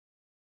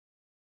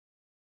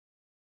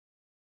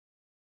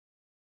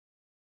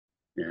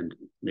and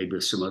maybe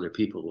some other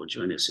people will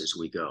join us as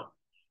we go.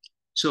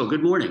 So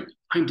good morning.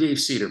 I'm Dave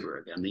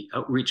Cederberg. I'm the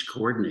outreach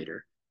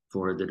coordinator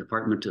for the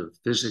Department of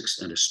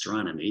Physics and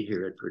Astronomy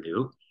here at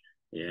Purdue.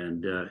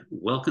 And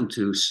welcome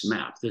to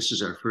SMAP. This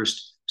is our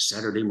first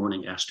Saturday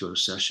morning astro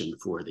session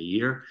for the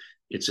year.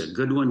 It's a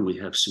good one. We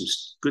have some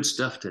good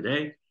stuff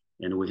today,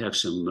 and we have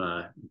some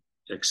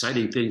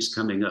exciting things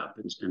coming up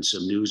and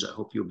some news I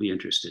hope you'll be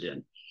interested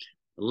in.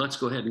 Let's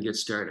go ahead and get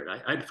started.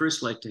 I'd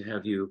first like to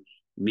have you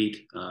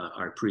meet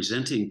our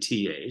presenting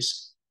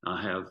TAs.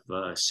 I have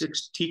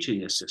 6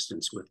 teaching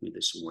assistants with me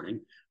this morning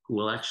who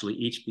will actually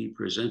each be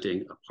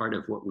presenting a part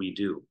of what we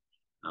do.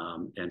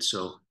 And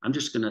so I'm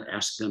just going to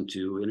ask them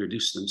to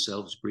introduce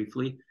themselves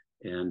briefly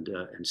and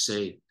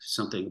say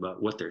something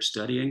about what they're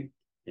studying,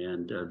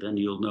 and then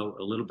you'll know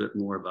a little bit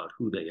more about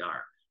who they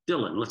are.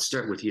 Dylan, let's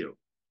start with you.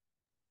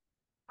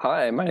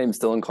 Hi, my name is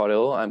Dylan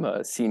Caudill. I'm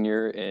a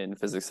senior in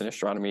physics and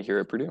astronomy here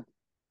at Purdue.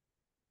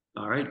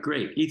 All right,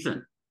 great.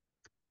 Ethan.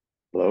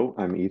 Hello,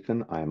 I'm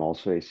Ethan. I'm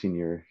also a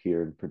senior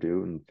here at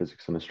Purdue in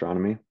physics and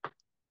astronomy.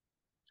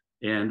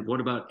 And what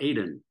about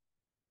Aiden?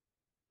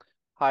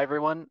 Hi,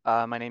 everyone.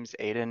 My name's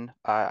Aiden.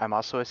 I'm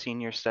also a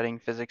senior studying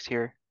physics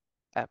here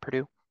at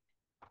Purdue.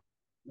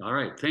 All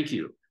right, thank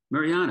you.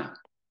 Mariana.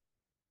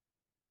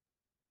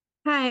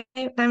 Hi,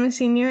 I'm a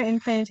senior in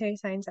planetary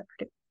science at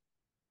Purdue.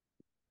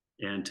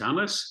 And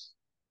Thomas?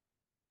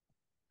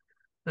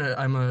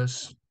 I'm a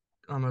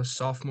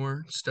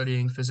sophomore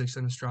studying physics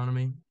and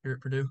astronomy here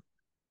at Purdue.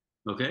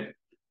 Okay,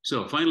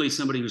 so finally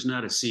somebody who's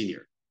not a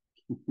senior.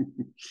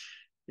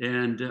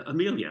 And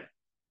Amelia.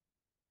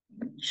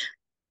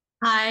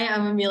 Hi,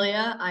 I'm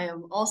Amelia. I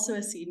am also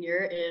a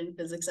senior in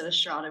physics and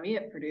astronomy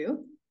at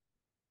Purdue.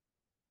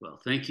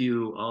 Well, thank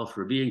you all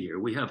for being here.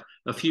 We have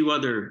a few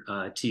other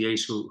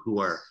TAs who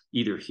are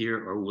either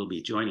here or will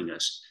be joining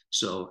us.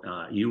 So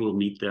you will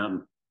meet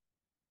them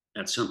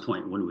at some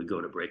point when we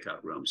go to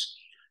breakout rooms.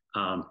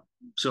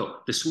 So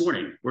this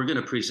morning, we're going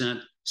to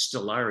present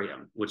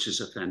Stellarium, which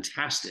is a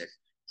fantastic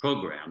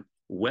program,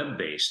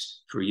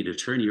 web-based, for you to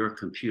turn your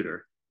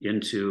computer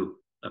into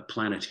a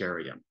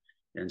planetarium.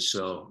 And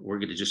so we're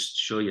going to just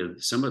show you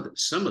some of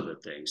the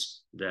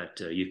things that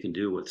you can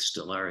do with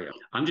Stellarium.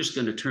 I'm just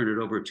going to turn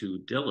it over to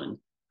Dylan,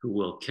 who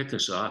will kick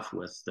us off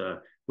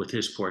with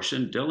his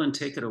portion. Dylan,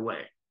 take it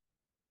away.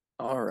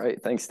 All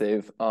right, thanks,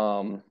 Dave.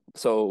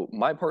 So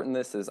my part in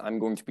this is I'm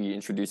going to be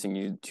introducing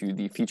you to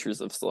the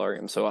features of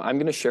Stellarium. So I'm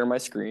going to share my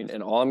screen,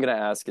 and all I'm going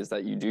to ask is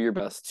that you do your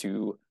best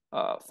to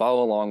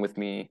follow along with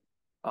me.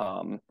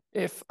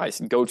 If I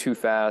go too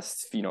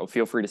fast,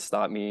 feel free to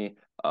stop me.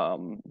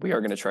 We are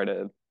going to try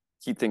to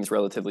keep things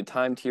relatively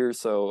timed here,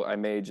 so I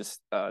may just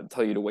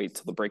tell you to wait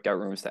till the breakout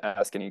rooms to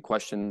ask any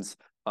questions.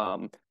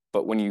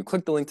 But when you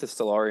click the link to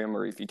Stellarium,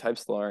 or if you type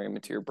Stellarium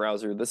into your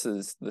browser, this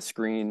is the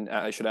screen.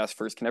 I should ask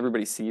first, can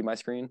everybody see my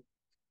screen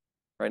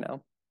right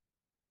now?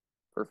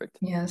 Perfect.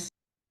 Yes.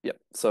 Yep.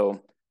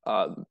 So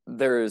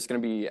there is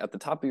going to be at the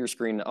top of your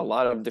screen a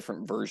lot of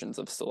different versions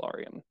of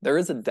Stellarium. There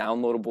is a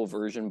downloadable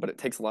version, but it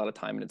takes a lot of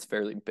time and it's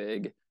fairly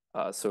big.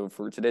 So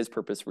for today's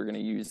purpose, we're going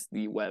to use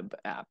the web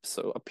app.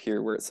 So up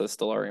here where it says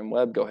Stellarium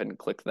Web, go ahead and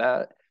click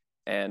that.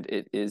 And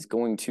it is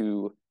going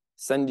to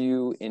send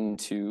you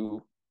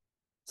into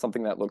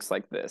something that looks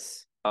like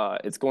this.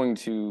 It's going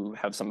to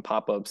have some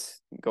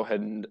pop-ups. Go ahead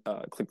and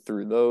click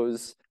through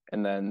those.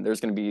 And then there's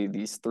going to be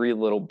these 3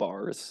 little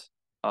bars.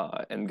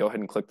 And go ahead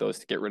and click those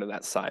to get rid of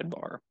that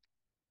sidebar.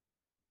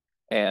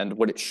 And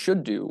what it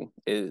should do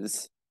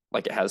is,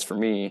 like it has for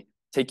me,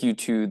 take you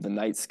to the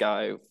night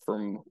sky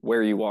from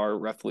where you are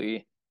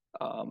roughly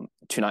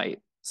tonight.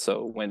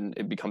 So when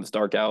it becomes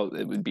dark out,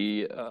 it would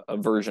be a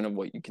version of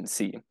what you can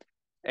see.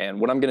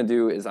 And what I'm going to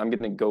do is I'm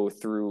going to go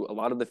through a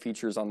lot of the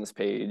features on this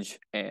page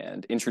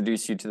and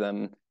introduce you to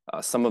them.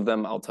 Some of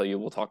them I'll tell you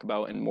we'll talk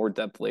about in more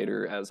depth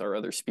later as our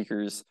other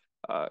speakers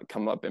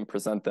come up and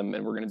present them,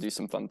 and we're going to do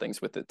some fun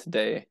things with it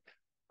today.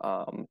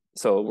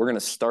 So we're going to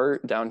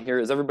start down here.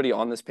 Is everybody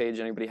on this page?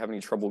 Anybody have any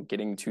trouble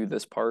getting to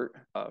this part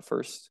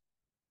first?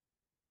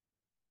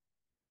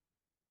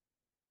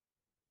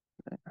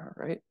 All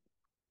right.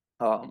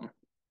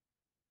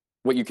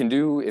 What you can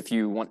do if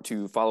you want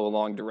to follow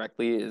along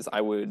directly is I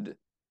would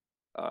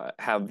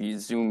have the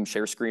Zoom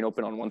share screen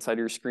open on one side of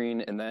your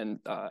screen, and then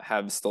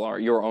have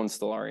your own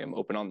Stellarium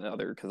open on the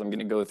other, because I'm going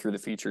to go through the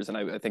features, and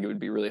I think it would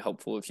be really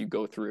helpful if you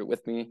go through it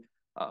with me,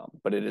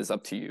 but it is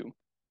up to you.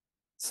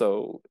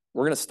 So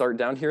we're going to start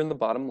down here in the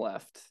bottom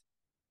left.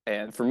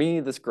 And for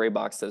me, this gray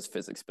box says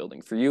physics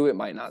building. For you, it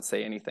might not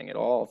say anything at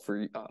all.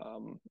 For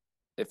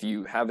if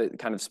you have it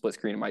kind of split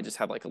screen, it might just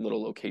have like a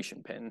little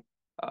location pin.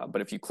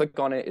 But if you click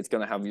on it, it's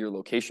going to have your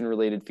location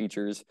related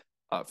features.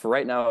 For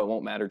right now, it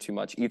won't matter too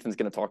much. Ethan's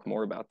going to talk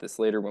more about this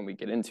later when we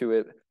get into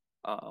it.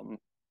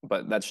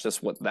 But that's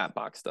just what that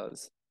box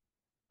does.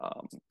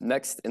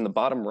 Next, in the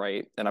bottom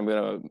right,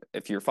 and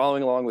if you're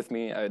following along with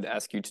me, I'd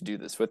ask you to do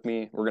this with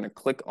me. We're going to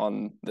click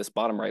on this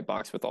bottom right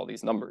box with all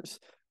these numbers.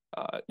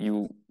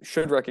 You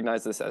should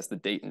recognize this as the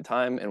date and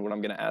time, and what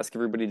I'm going to ask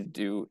everybody to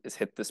do is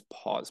hit this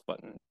pause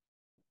button.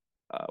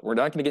 We're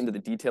not going to get into the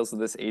details of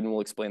this. Aiden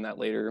will explain that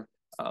later,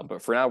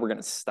 But for now, we're going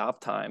to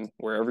stop time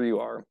wherever you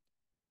are.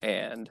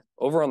 And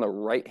over on the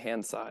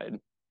right-hand side,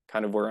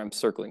 kind of where I'm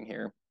circling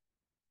here,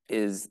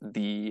 is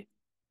the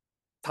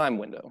time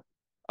window.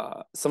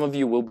 Some of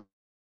you will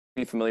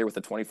be familiar with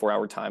the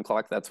 24-hour time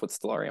clock. That's what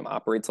Stellarium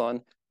operates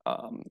on.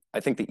 I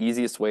think the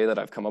easiest way that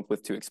I've come up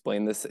with to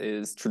explain this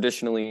is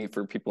traditionally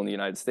for people in the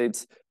United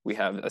States, we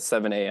have a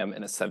 7 a.m.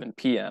 and a 7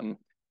 p.m.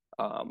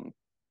 On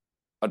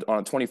a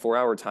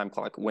 24-hour time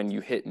clock, when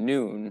you hit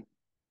noon,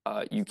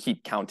 you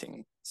keep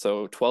counting.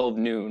 So 12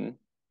 noon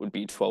would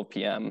be 12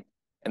 p.m.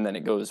 And then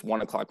it goes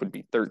 1 o'clock would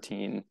be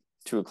 13,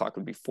 2 o'clock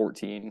would be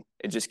 14.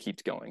 It just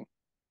keeps going.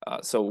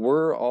 So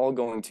we're all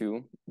going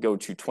to go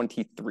to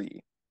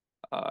 23.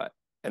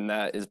 And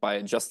that is by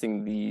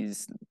adjusting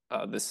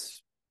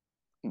this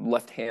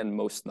left-hand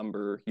most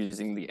number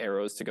using the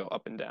arrows to go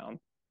up and down.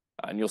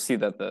 And you'll see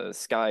that the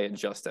sky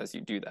adjusts as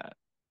you do that.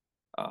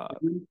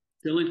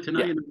 Dylan, can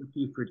I interrupt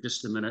you for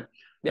just a minute?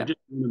 Yeah. I just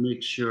want to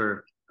make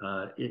sure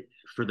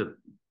for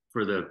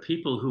the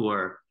people who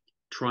are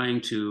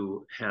trying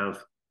to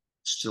have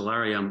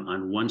Stellarium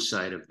on one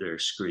side of their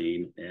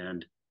screen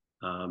and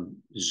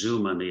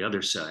Zoom on the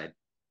other side,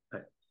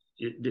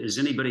 is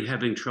anybody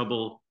having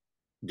trouble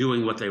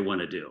doing what they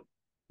want to do?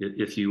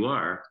 If you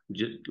are,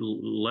 just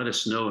let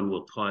us know and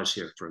we'll pause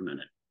here for a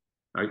minute.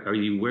 Are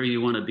you where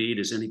you want to be?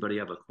 Does anybody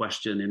have a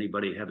question?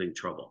 Anybody having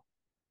trouble?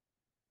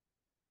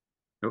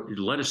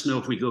 Let us know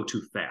if we go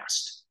too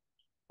fast.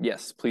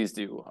 Yes, please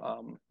do.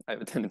 I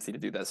have a tendency to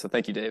do that. So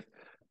thank you, Dave.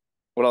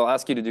 What I'll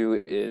ask you to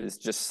do is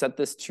just set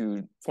this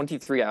to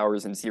 23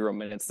 hours and 0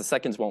 minutes. The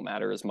seconds won't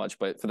matter as much,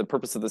 but for the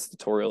purpose of this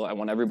tutorial, I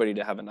want everybody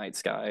to have a night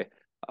sky.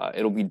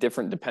 It'll be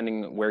different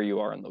depending where you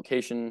are in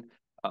location,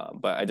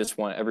 but I just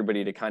want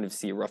everybody to kind of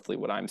see roughly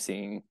what I'm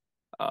seeing.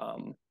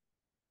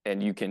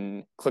 And you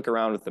can click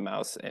around with the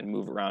mouse and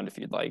move around if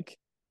you'd like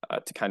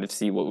to kind of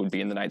see what would be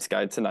in the night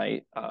sky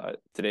tonight.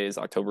 Today is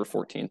October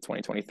 14th,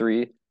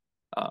 2023.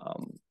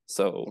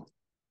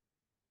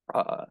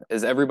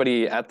 Is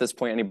everybody at this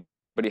point, anybody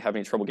have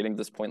any trouble getting to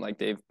this point, like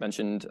Dave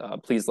mentioned,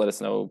 please let us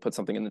know, put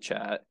something in the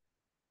chat.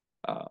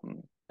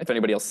 If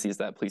anybody else sees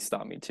that, please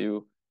stop me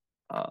too.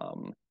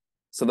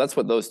 So that's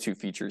what those two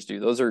features do.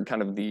 Those are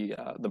kind of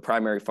the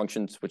primary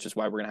functions, which is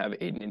why we're gonna have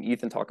Aiden and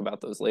Ethan talk about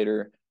those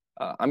later.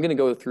 I'm gonna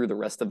go through the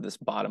rest of this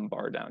bottom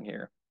bar down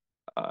here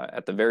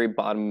at the very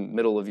bottom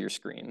middle of your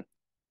screen.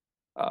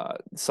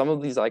 Some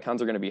of these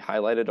icons are going to be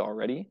highlighted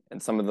already,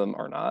 and some of them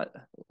are not.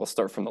 We'll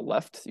start from the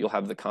left. You'll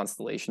have the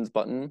constellations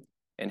button,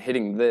 and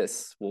hitting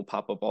this will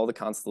pop up all the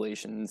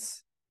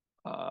constellations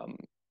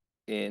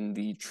in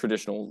the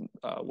traditional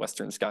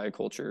Western sky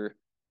culture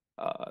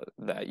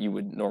that you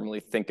would normally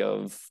think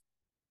of,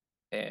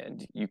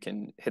 and you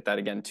can hit that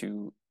again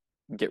to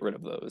get rid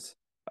of those.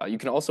 You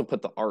can also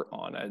put the art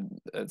on.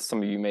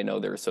 Some of you may know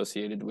they're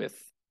associated with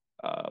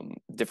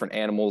different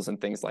animals and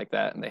things like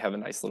that, and they have a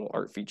nice little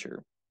art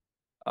feature.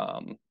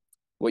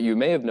 What you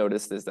may have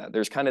noticed is that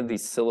there's kind of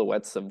these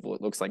silhouettes of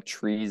what looks like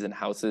trees and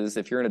houses.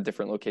 If you're in a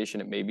different location,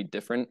 it may be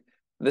different.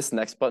 This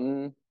next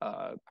button,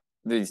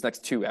 these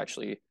next two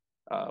actually,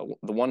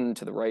 the one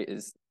to the right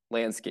is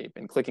landscape,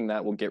 and clicking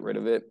that will get rid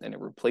of it, and it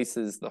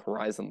replaces the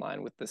horizon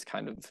line with this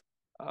kind of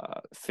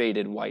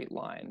faded white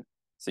line.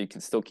 So you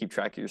can still keep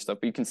track of your stuff,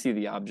 but you can see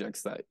the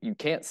objects that you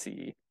can't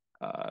see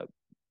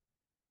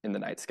in the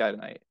night sky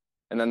tonight.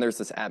 And then there's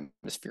this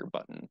atmosphere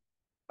button.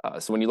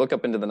 So when you look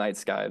up into the night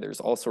sky, there's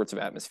all sorts of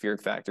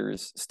atmospheric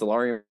factors.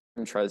 Stellarium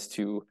tries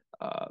to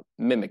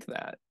mimic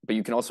that, but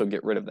you can also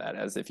get rid of that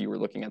as if you were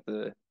looking at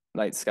the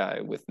night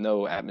sky with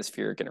no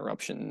atmospheric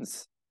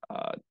interruptions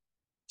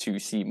to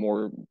see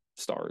more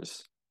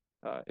stars,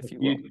 if you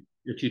will.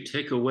 If you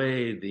take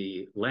away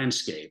the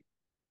landscape,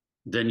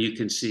 then you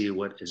can see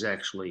what is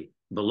actually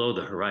below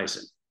the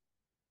horizon.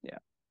 Yeah.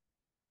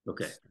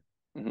 Okay.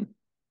 Mm-hmm.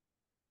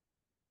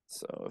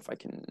 So if I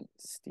can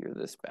steer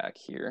this back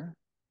here.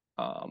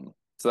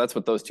 So that's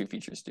what those two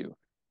features do.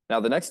 Now,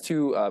 the next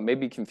two may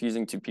be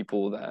confusing to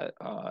people that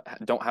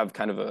don't have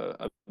kind of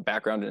a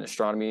background in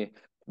astronomy.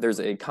 There's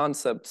a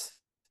concept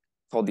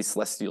called the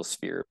celestial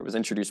sphere. It was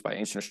introduced by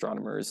ancient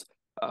astronomers,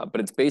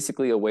 but it's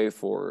basically a way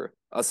for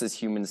us as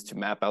humans to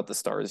map out the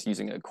stars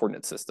using a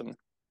coordinate system.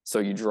 So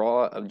you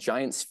draw a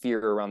giant sphere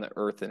around the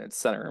Earth in its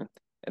center,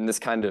 and this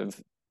kind of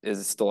is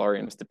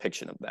Stellarium's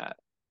depiction of that.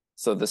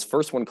 So this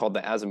first one, called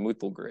the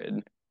azimuthal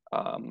grid,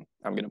 I'm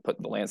going to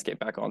put the landscape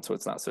back on so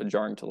it's not so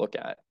jarring to look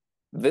at.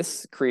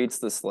 This creates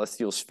the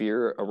celestial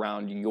sphere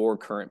around your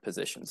current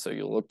position. So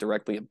you'll look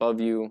directly above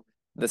you.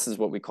 This is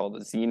what we call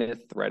the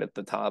zenith, right at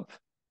the top.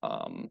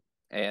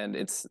 And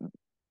it's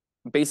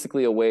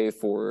basically a way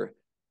for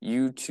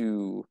you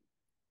to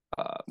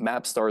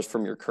map stars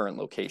from your current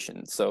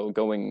location. So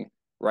going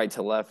right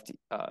to left,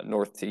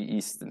 north to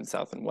east, and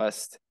south and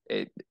west,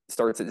 it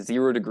starts at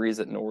 0 degrees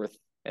at north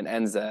and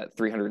ends at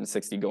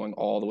 360 going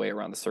all the way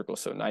around the circle.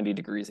 So 90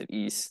 degrees at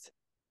east,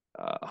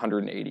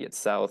 180 at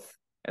south,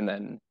 and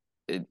then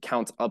it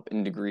counts up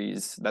in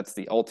degrees. That's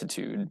the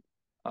altitude.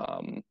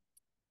 And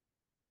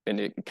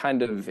it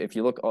kind of, if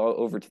you look all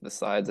over to the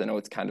sides, I know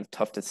it's kind of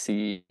tough to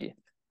see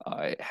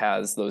it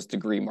has those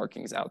degree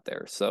markings out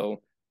there.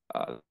 So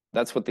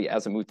that's what the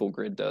azimuthal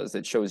grid does.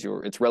 It shows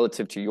it's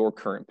relative to your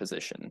current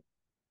position.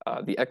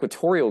 The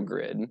equatorial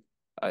grid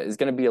is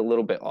going to be a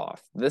little bit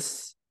off.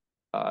 This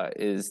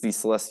is the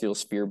celestial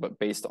sphere, but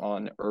based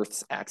on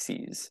Earth's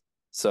axes.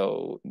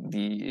 So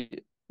the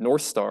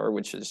North Star,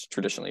 which is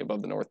traditionally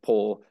above the North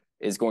Pole,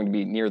 is going to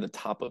be near the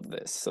top of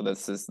this. So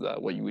this is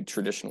what you would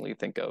traditionally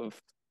think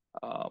of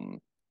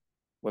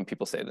when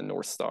people say the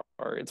North Star.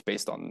 It's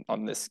based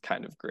on this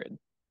kind of grid.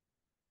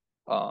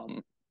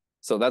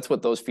 So that's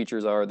what those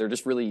features are. They're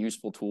just really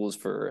useful tools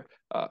for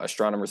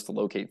astronomers to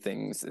locate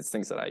things. It's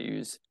things that I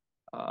use.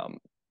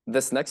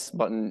 This next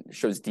button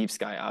shows deep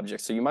sky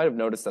objects. So you might have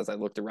noticed as I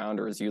looked around,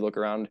 or as you look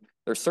around,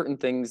 there's certain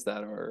things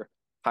that are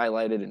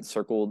highlighted and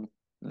circled.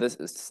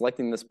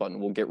 Selecting this button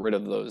will get rid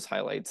of those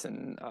highlights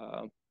and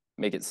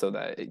make it so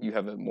that you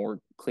have a more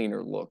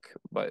cleaner look,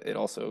 but it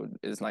also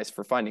is nice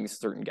for finding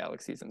certain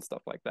galaxies and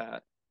stuff like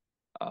that.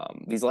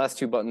 These last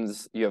two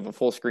buttons, you have a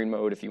full screen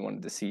mode if you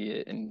wanted to see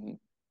it and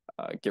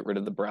get rid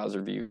of the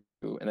browser view,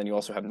 and then you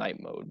also have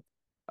night mode.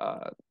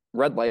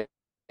 Red light,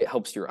 it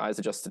helps your eyes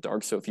adjust to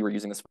dark, so if you were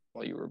using this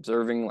while you were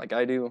observing like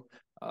I do,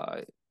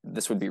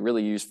 this would be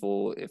really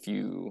useful if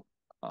you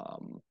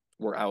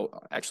were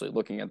out actually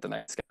looking at the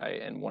night sky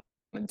and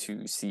wanted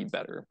to see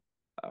better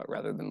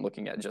rather than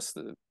looking at just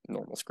the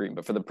normal screen.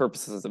 But for the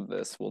purposes of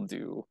this, we'll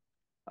do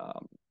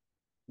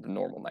the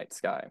normal night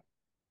sky.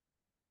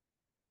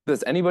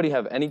 Does anybody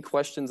have any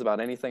questions about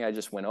anything I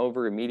just went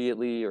over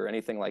immediately or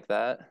anything like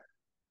that?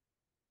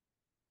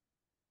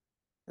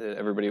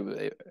 Everybody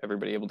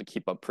able to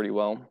keep up pretty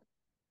well?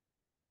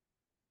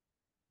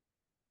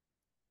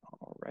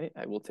 All right,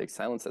 I will take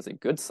silence as a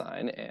good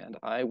sign, and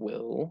I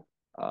will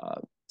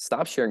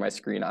stop sharing my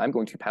screen. I'm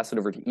going to pass it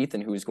over to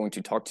Ethan, who is going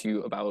to talk to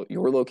you about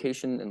your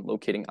location and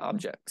locating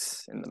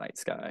objects in the night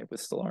sky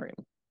with Stellarium.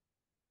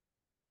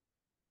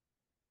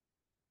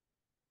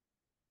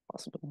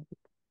 Possible.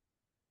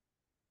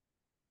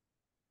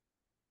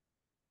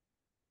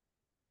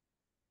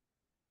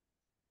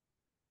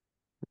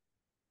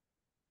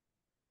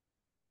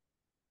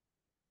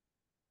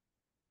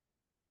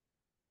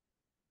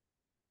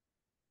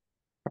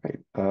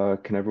 All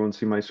right, can everyone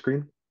see my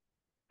screen?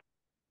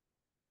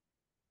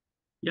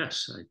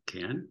 Yes, I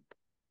can.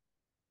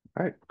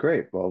 All right,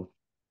 great. Well,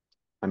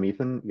 I'm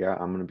Ethan. Yeah,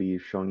 I'm going to be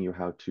showing you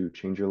how to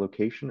change your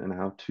location and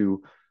how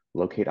to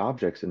locate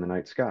objects in the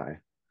night sky.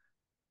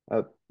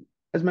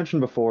 As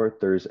mentioned before,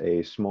 there's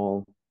a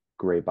small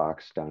gray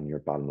box down your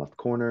bottom left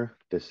corner.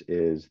 This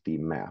is the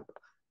map.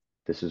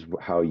 This is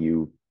how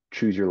you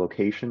choose your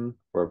location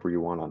wherever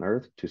you want on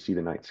Earth to see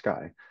the night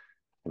sky.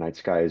 The night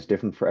sky is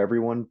different for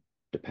everyone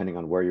depending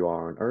on where you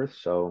are on Earth.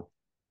 So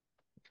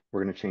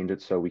we're going to change it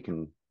so we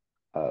can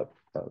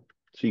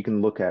so you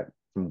can look at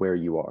from where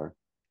you are.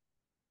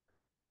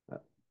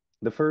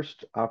 The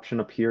first option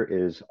up here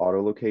is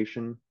auto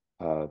location.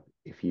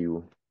 If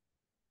you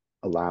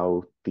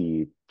allow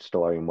the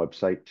Stellarium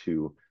website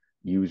to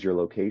use your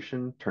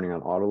location, turning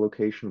on auto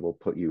location will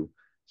put you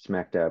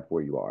smack dab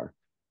where you are.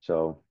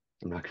 So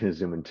I'm not going to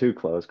zoom in too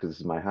close because this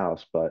is my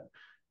house, but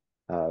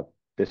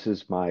this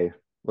is my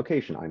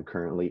location. I'm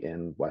currently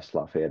in West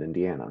Lafayette,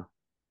 Indiana.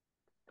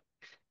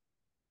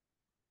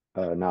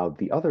 Now,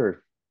 the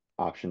other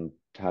option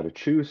to how to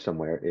choose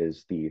somewhere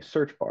is the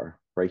search bar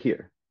right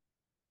here.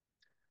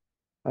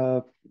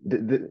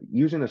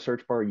 Using the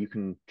search bar, you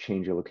can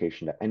change your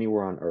location to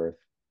anywhere on Earth,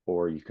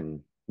 or you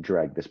can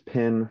drag this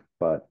pin,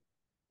 but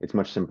it's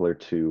much simpler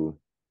to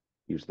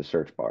use the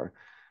search bar.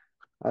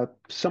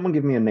 Someone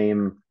give me a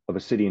name of a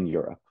city in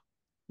Europe.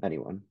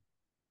 Anyone?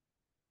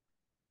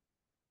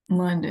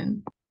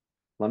 London.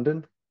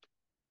 London?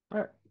 All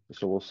right,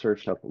 so we'll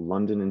search up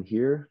London in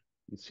here.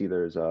 You see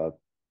there's a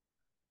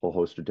whole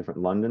host of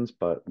different Londons,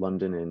 but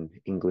London in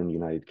England,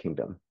 United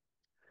Kingdom.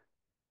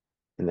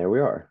 And there we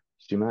are.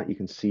 Zoom out, you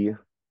can see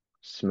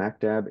smack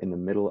dab in the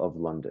middle of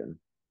London.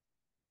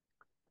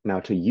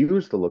 Now to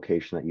use the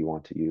location that you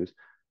want to use,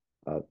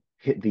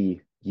 hit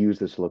the use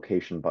this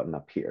location button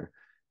up here.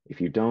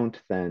 If you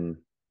don't, then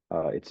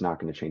it's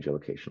not going to change your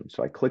location.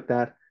 So I click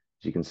that.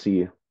 As you can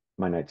see,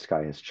 my night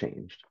sky has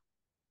changed.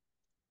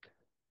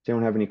 Does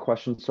anyone have any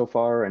questions so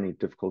far? Any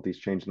difficulties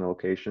changing the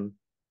location?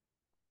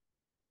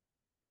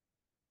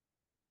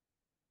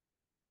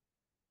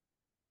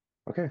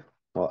 Okay,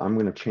 well, I'm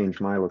going to change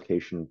my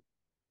location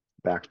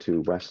back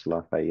to West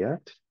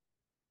Lafayette.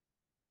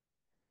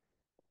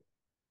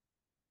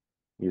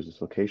 Use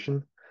this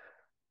location.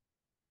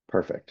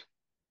 Perfect.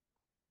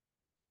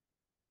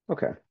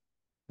 Okay,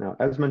 now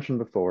as mentioned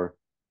before,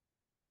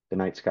 the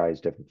night sky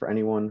is different for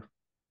anyone,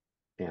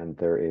 and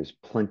there is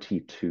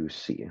plenty to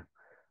see.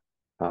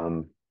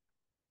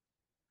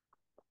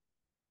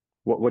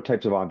 What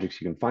types of objects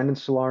you can find in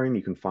Stellarium?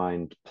 You can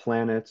find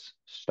planets,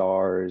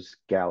 stars,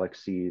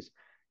 galaxies,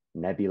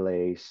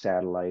 nebulae,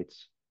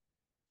 satellites.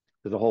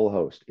 There's a whole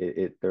host.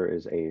 There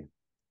is a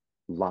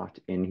lot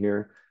in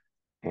here,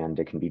 and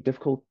it can be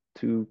difficult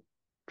to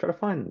try to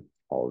find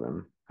all of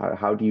them.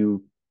 How do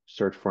you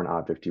search for an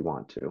object you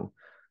want to?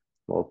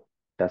 Well,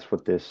 that's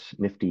what this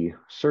nifty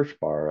search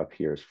bar up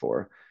here is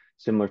for.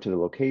 Similar to the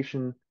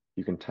location,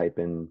 you can type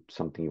in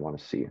something you want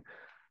to see.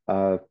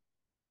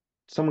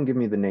 Someone give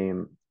me the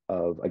name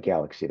of a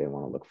galaxy they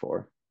want to look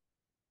for.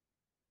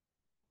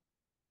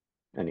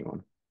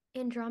 Anyone?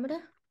 Andromeda?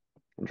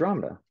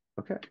 Andromeda.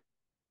 Okay.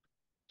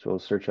 So we'll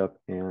search up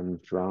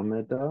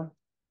Andromeda.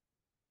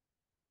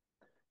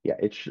 Yeah,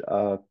 it's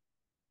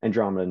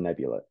Andromeda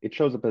Nebula. It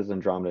shows up as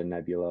Andromeda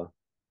Nebula.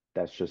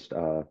 That's just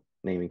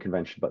naming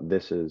convention, but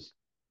this is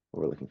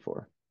what we're looking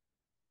for.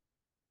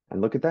 And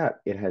look at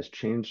that. It has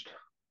changed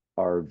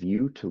our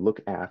view to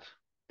look at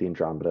the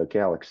Andromeda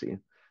galaxy.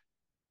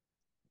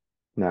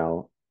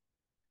 Now,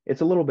 it's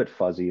a little bit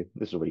fuzzy.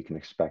 This is what you can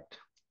expect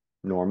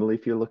normally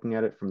if you're looking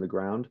at it from the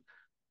ground.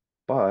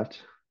 But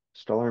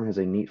Stellarium has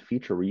a neat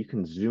feature where you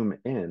can zoom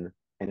in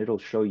and it'll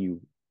show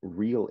you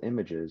real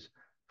images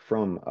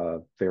from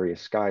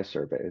various sky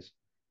surveys.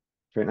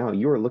 So right now,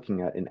 you are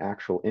looking at an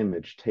actual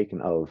image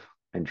taken of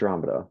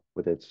Andromeda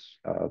with its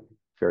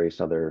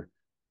various other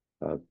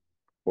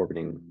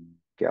orbiting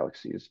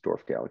galaxies,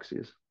 dwarf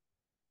galaxies.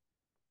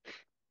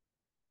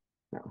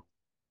 Now,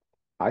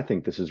 I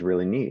think this is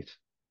really neat.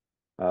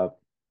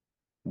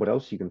 What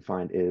else you can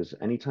find is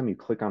anytime you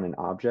click on an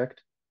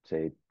object,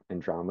 say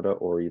Andromeda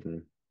or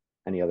even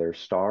any other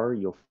star,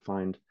 you'll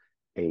find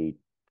a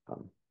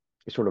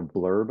sort of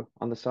blurb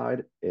on the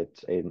side.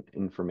 It's an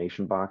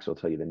information box. It'll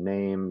tell you the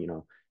name.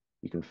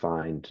 You can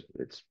find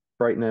its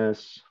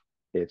brightness,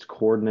 its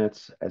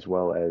coordinates, as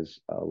well as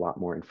a lot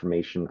more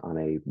information on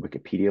a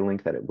Wikipedia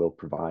link that it will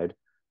provide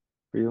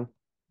for you.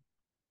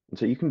 And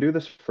so you can do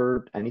this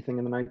for anything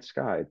in the night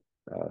sky,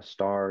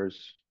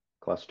 stars,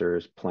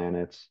 clusters,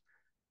 planets.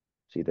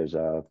 See, there's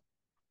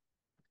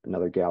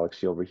another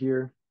galaxy over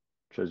here,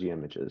 shows you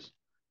images.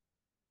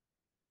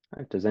 All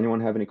right, does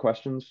anyone have any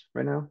questions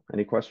right now?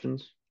 Any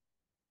questions?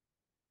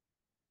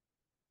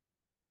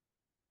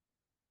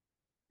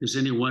 Does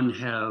anyone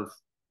have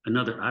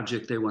another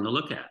object they want to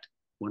look at?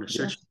 Want to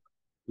search?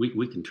 Yeah.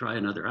 We can try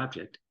another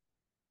object.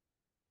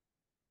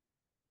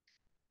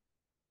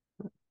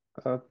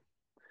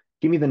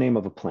 Give me the name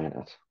of a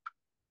planet.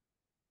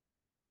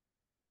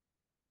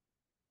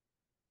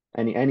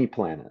 Any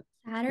planet.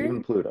 Saturn?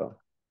 Even Pluto.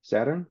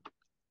 Saturn?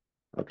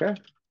 Okay.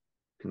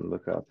 You can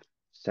look up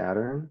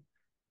Saturn.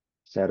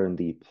 Saturn,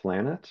 the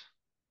planet.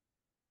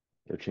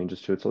 It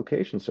changes to its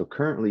location. So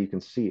currently you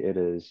can see it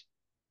is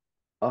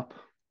up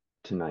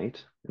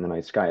tonight in the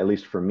night sky, at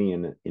least for me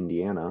in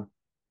Indiana.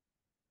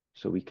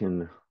 So we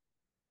can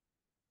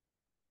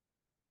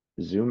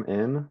zoom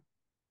in,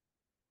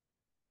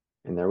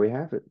 and there we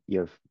have it.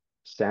 You have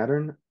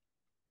Saturn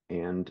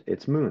and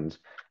its moons.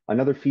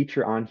 Another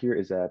feature on here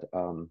is that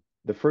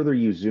the further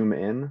you zoom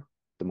in,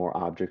 the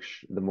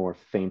more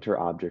fainter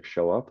objects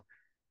show up.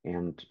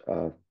 And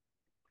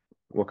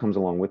what comes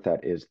along with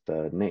that is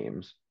the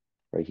names.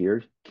 Right here,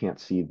 you can't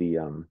see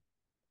the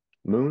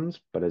moons,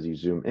 but as you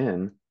zoom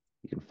in,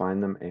 you can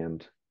find them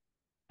and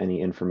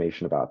any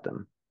information about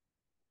them.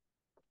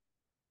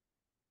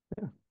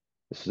 Yeah,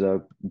 this is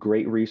a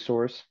great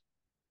resource.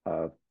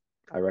 I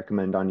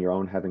recommend on your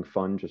own having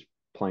fun, just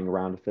playing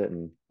around with it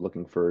and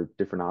looking for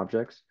different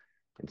objects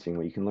and seeing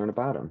what you can learn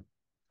about them.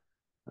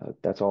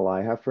 That's all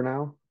I have for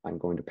now. I'm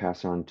going to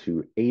pass on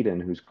to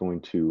Aiden, who's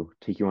going to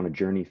take you on a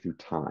journey through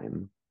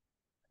time.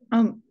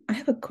 I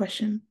have a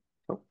question.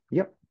 Oh,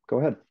 yep, go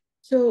ahead.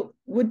 So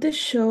would this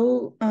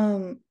show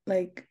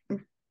like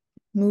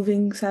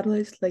moving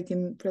satellites like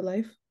in real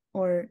life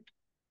or?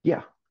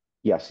 Yeah,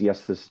 yes,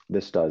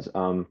 this does.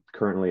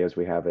 Currently as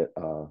we have it,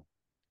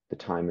 the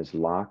time is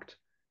locked,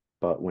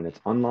 but when it's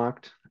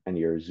unlocked and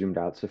you're zoomed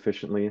out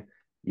sufficiently,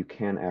 you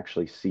can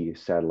actually see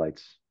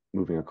satellites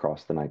moving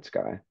across the night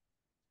sky.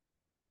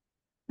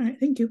 All right,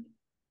 thank you.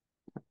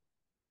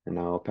 And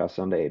now I'll pass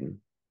on to Aiden.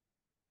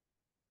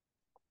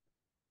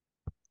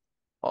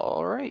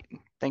 All right,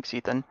 thanks,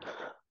 Ethan.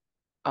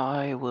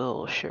 I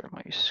will share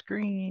my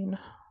screen.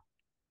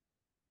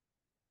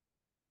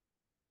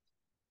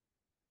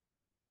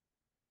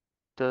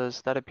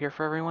 Does that appear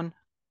for everyone?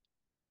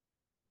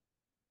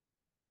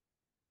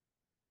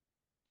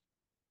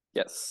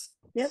 Yes.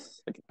 Yep.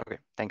 Okay,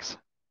 thanks.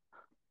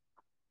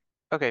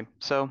 Okay,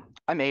 so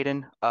I'm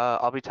Aiden.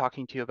 I'll be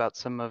talking to you about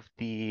some of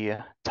the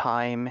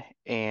time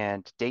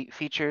and date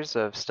features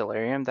of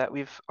Stellarium that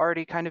we've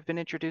already kind of been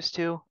introduced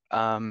to.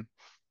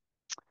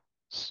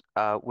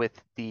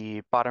 With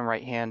the bottom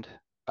right hand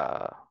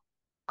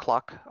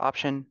clock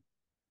option.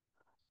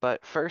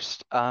 But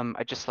first,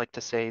 I'd just like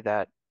to say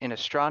that in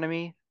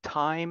astronomy,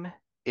 time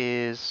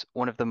is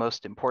one of the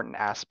most important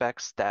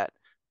aspects that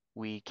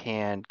we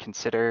can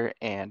consider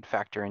and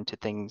factor into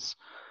things.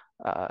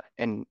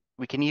 And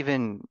we can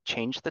even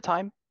change the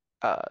time.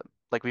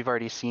 Like we've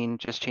already seen,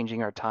 just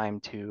changing our time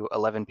to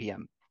 11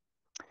 p.m.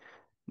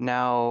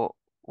 Now,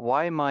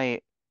 why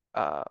might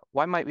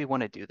we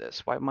want to do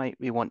this? Why might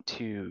we want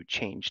to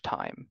change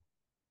time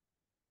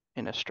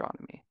in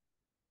astronomy?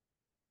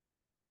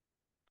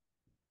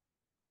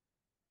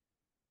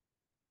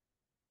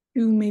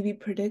 To maybe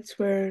predict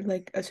where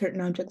like a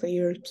certain object that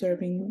you're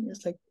observing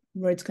is like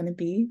where it's going to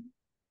be.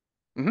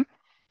 Mm-hmm.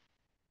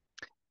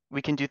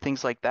 we can do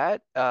things like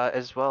that,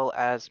 as well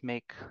as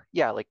make,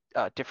 like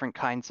different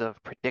kinds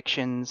of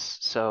predictions.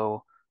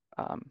 So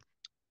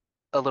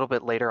a little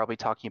bit later, I'll be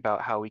talking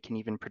about how we can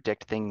even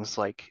predict things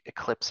like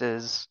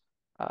eclipses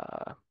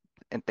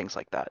and things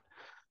like that.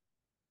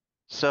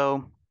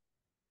 So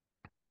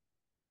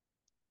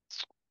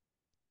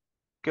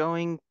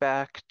going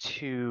back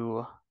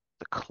to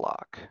the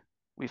clock,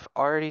 we've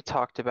already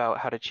talked about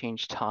how to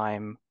change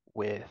time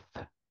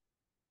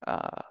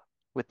uh,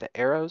 with the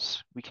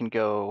arrows. We can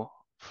go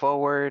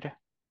forward,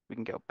 we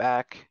can go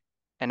back,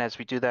 and as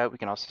we do that, we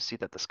can also see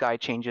that the sky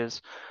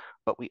changes.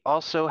 But we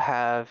also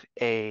have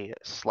a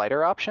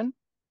slider option,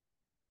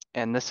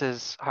 and this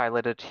is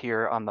highlighted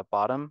here on the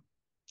bottom.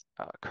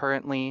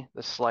 Currently,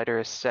 the slider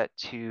is set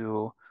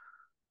to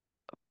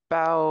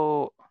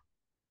about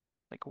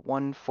like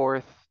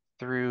 1/4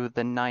 through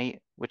the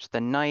night, which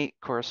the night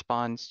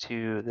corresponds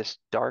to this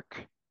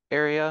dark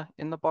area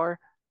in the bar.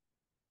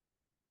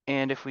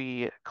 And if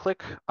we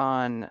click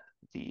on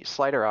the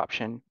slider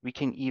option, we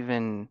can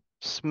even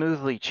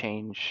smoothly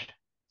change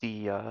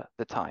the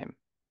time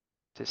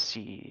to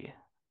see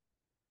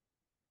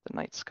the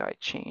night sky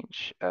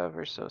change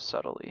ever so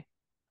subtly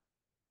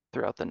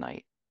throughout the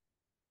night.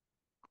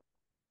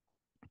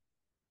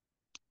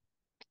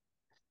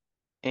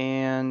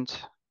 And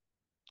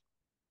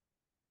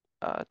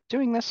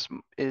doing this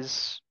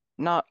is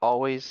not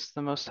always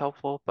the most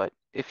helpful, but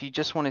if you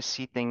just want to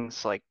see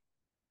things like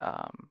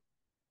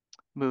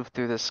move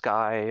through the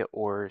sky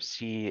or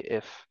see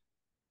if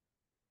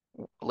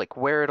like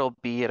where it'll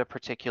be at a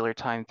particular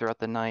time throughout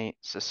the night.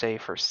 So say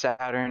for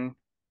Saturn,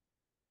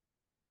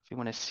 if you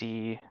want to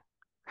see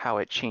how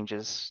it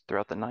changes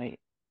throughout the night.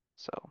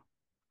 So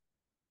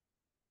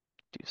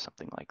do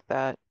something like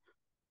that.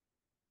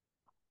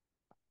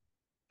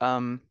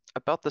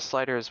 About the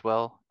slider as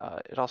well,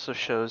 it also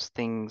shows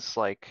things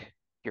like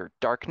your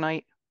dark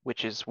night,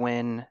 which is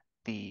when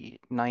the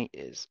night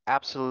is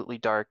absolutely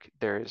dark.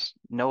 There's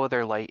no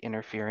other light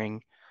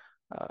interfering.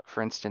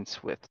 For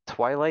instance, with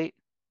twilight,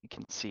 you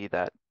can see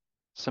that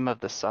some of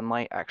the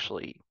sunlight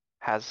actually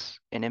has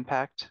an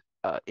impact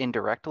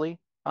indirectly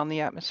on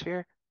the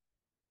atmosphere,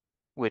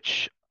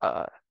 which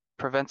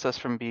prevents us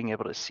from being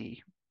able to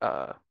see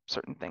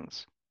certain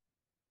things.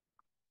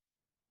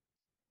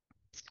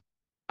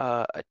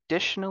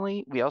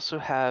 Additionally, we also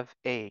have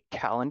a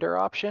calendar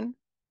option.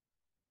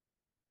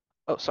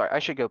 Oh, sorry, I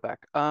should go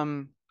back.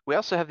 We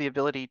also have the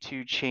ability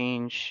to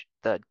change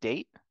the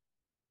date.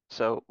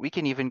 So we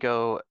can even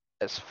go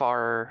as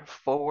far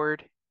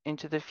forward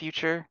into the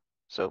future.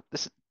 So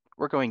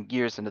we're going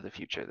years into the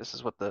future. This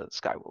is what the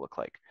sky will look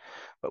like.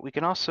 But we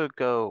can also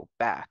go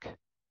back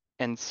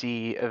and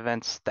see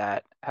events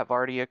that have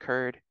already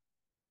occurred,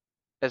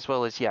 as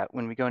well as,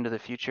 when we go into the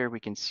future, we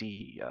can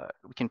see,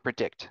 we can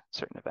predict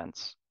certain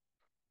events.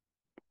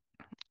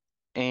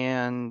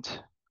 And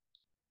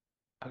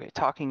okay,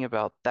 talking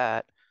about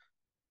that,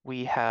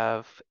 we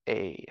have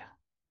go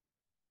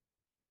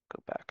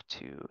back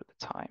to the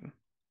time.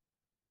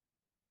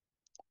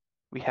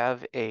 We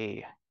have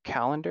a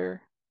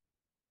calendar.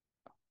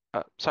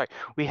 Sorry,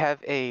 we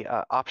have a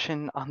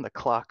option on the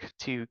clock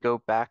to go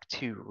back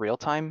to real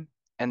time,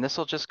 and this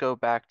will just go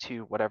back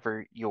to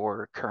whatever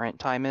your current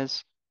time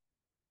is.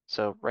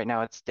 So right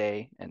now it's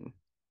day, and you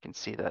can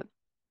see that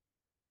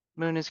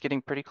moon is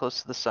getting pretty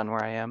close to the sun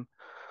where I am.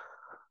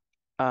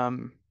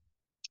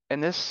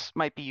 And this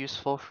might be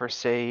useful for,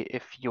 say,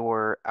 if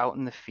you're out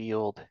in the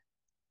field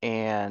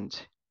and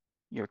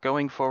you're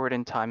going forward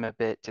in time a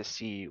bit to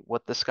see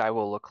what the sky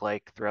will look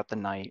like throughout the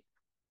night.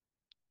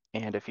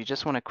 And if you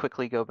just want to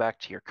quickly go back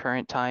to your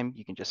current time,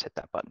 you can just hit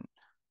that button.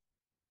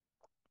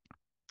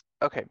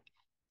 Okay.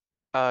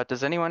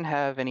 Does anyone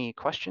have any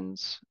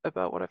questions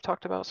about what I've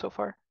talked about so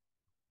far?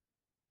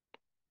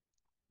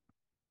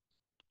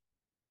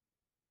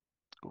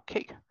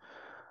 Okay.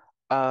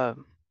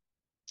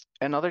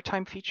 Another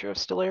time feature of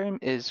Stellarium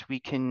is we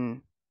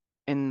can,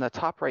 in the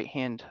top right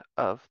hand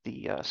of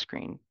the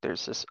screen,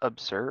 there's this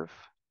observe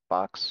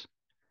box.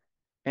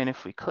 And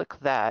if we click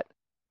that,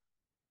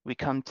 we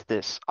come to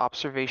this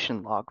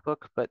observation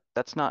logbook, but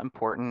that's not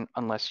important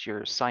unless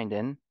you're signed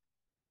in.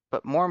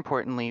 But more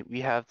importantly,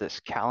 we have this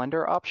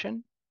calendar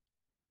option.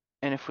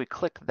 And if we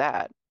click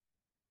that,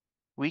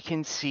 we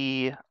can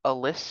see a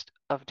list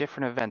of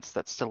different events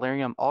that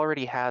Stellarium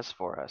already has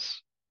for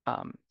us,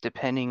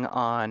 depending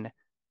on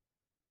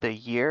the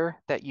year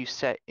that you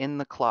set in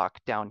the clock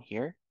down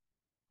here.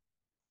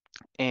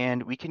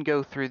 And we can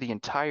go through the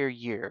entire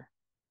year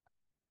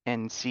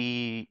and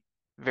see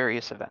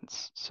various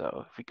events.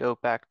 So if we go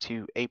back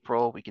to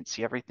April, we can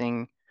see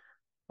everything.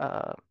 We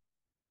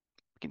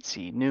can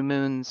see new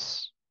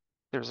moons.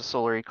 There's a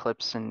solar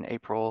eclipse in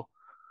April.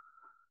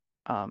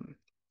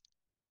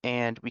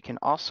 And we can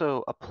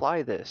also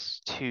apply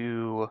this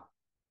to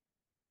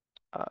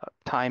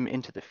time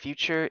into the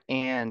future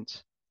and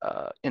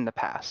in the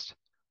past.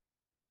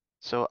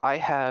 So I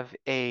have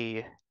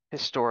a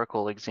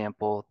historical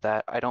example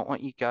that I don't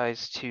want you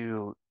guys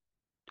to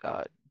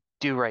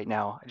do right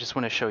now. I just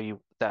want to show you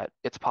that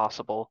it's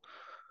possible.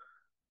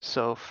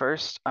 So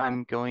first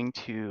I'm going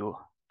to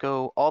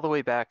go all the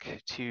way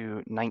back to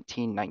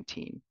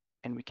 1919.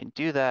 And we can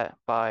do that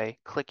by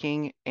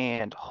clicking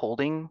and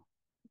holding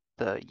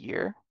the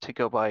year to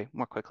go by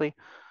more quickly.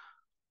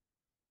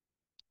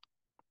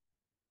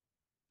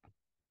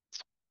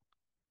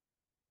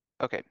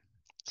 Okay,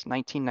 it's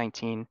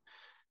 1919.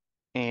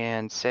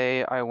 And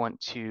say I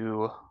want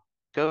to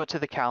go to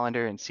the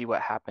calendar and see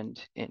what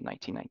happened in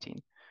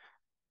 1919.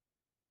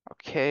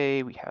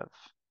 Okay, we have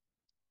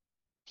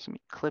some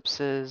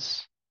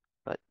eclipses,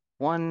 but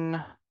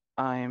one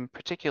I'm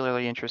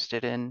particularly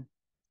interested in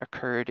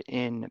occurred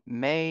in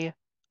May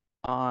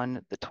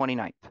on the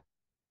 29th.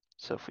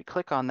 So if we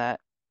click on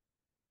that,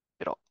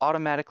 it'll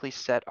automatically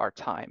set our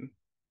time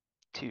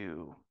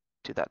to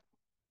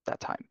that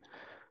time.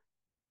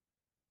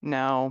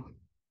 Now,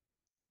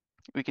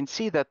 we can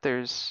see that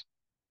there's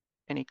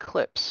an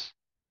eclipse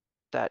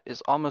that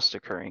is almost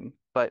occurring,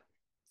 but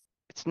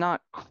it's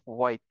not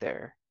quite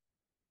there.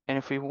 And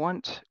if we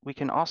want, we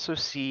can also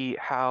see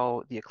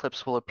how the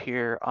eclipse will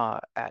appear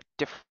at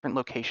different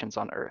locations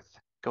on Earth,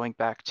 going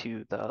back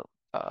to the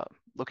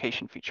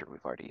location feature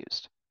we've already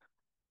used.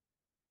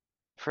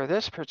 For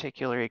this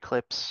particular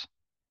eclipse,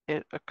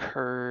 it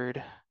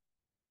occurred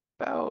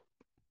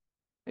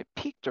it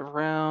peaked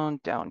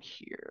around down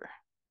here.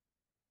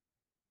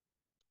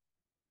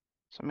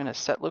 So I'm going to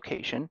set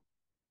location.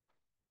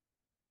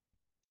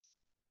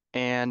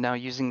 And now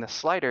using the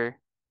slider,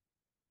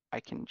 I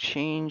can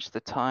change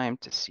the time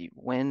to see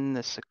when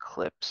this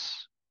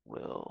eclipse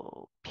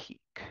will peak.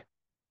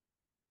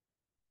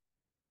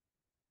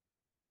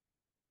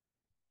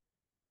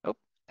 Oh,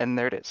 and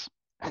there it is.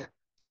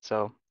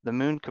 So the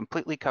moon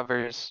completely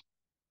covers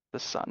the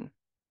sun.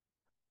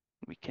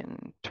 We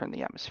can turn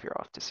the atmosphere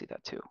off to see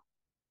that too.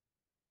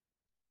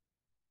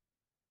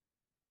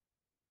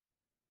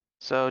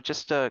 So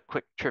just a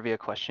quick trivia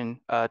question.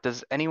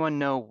 Does anyone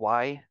know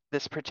why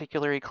this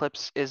particular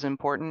eclipse is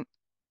important?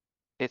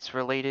 It's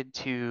related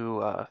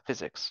to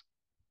physics.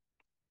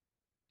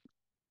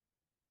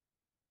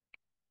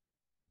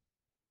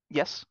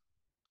 Yes?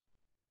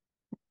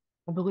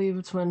 I believe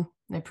it's when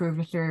they proved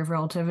the theory of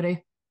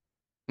relativity.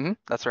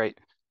 That's right.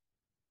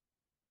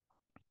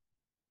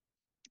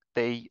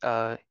 They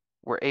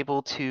were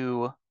able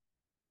to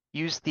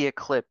use the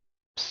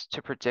eclipse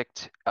to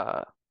predict,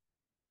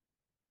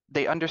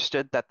 they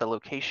understood that the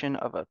location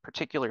of a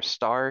particular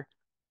star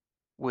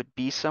would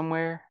be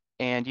somewhere,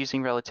 and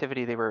using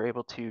relativity, they were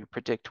able to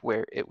predict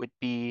where it would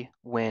be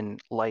when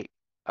light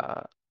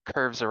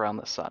curves around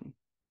the sun.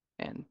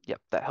 And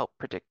yep, that helped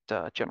predict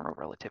general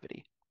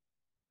relativity.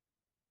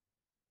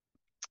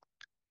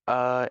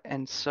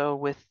 And so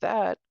with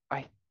that,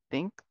 I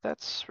think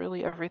that's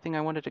really everything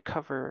I wanted to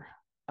cover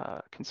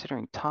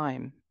considering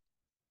time.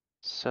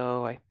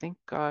 So I think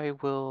I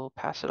will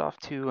pass it off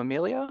to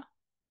Amelia.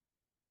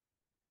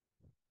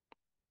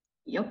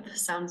 Yep,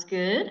 sounds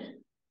good.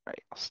 All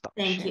right, I'll stop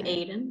Thank sharing. you,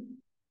 Aiden.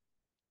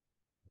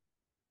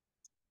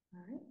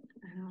 All right,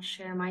 and I'll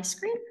share my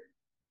screen.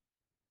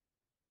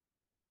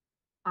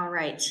 All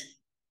right,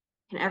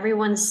 can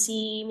everyone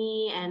see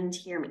me and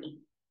hear me?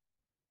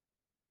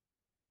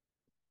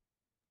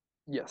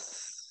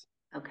 Yes.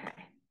 Okay.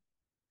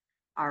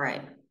 All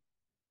right.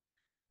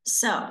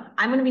 So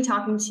I'm going to be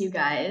talking to you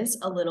guys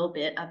a little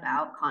bit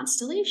about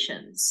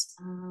constellations.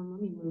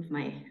 Let me move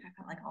I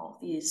got like all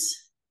of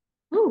these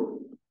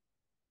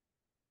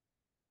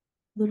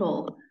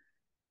little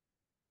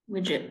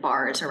widget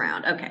bars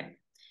around. Okay.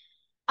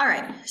 All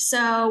right.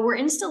 So we're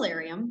in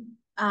Stellarium.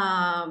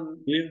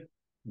 Yeah.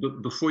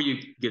 But before you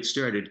get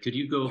started, could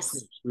you go Yes.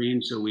 full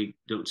screen so we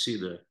don't see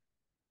the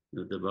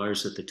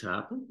bars at the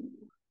top?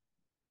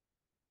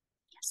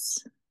 Yes.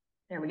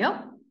 There we go.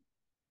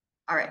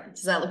 All right.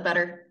 Does that look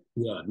better?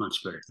 Yeah,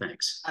 much better.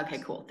 Thanks. Okay,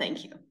 cool.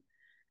 Thank you.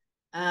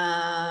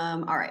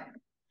 All right.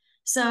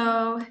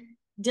 So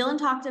Dylan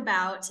talked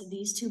about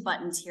these two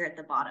buttons here at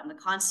the bottom, the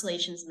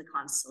constellations and the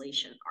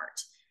constellation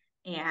art.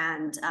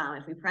 And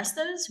if we press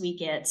those, we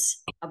get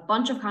a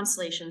bunch of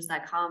constellations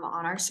that come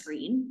on our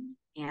screen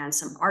and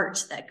some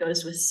art that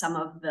goes with some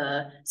of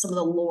the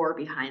lore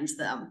behind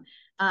them.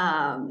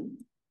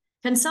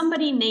 Can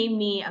somebody name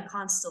me a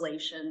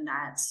constellation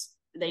that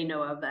they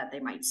know of that they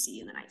might see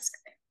in the night sky?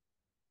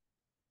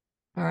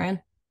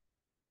 Orion.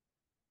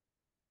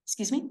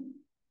 Excuse me?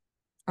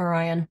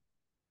 Orion.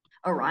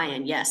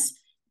 Orion, yes.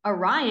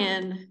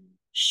 Orion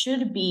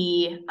should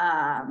be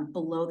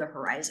below the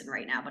horizon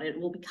right now, but it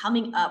will be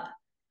coming up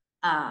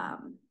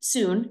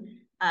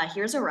soon.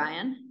 Here's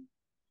Orion,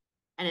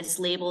 and it's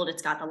labeled,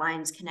 it's got the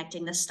lines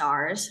connecting the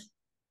stars.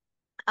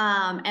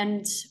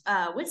 And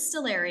with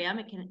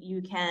Stellarium,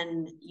 you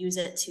can use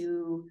it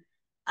to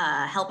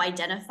help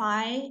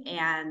identify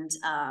and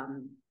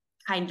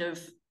kind of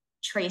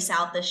trace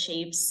out the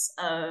shapes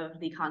of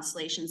the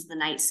constellations in the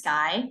night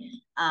sky.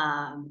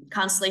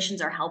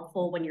 Constellations are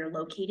helpful when you're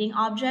locating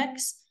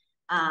objects,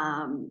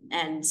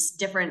 and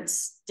different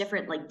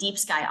like deep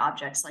sky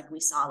objects like we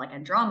saw, like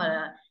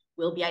Andromeda,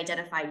 will be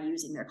identified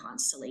using their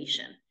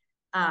constellation.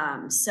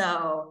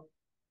 So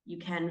you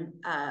can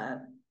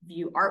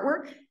view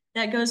artwork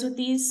that goes with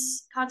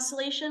these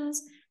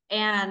constellations,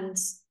 and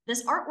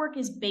this artwork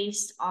is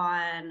based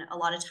on a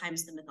lot of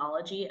times the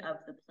mythology of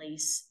the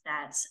place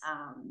that's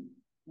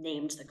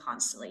named the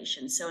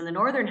constellation. So in the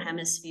Northern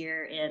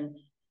Hemisphere in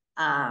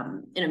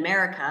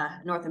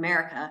America, North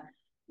America,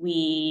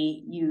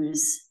 we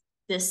use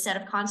this set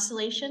of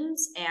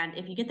constellations. And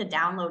if you get the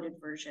downloaded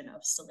version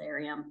of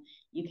Stellarium,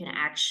 you can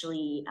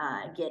actually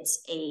get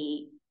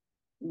a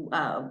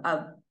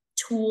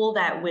tool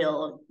that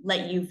will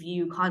let you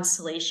view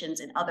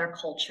constellations in other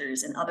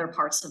cultures and other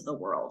parts of the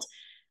world.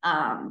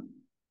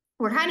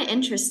 We're kind of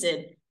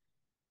interested.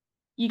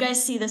 You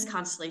guys see this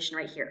constellation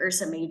right here,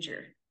 Ursa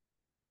Major.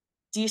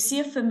 Do you see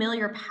a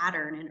familiar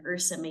pattern in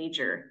Ursa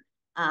Major?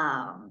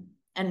 And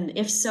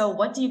if so,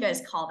 what do you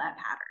guys call that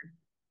pattern?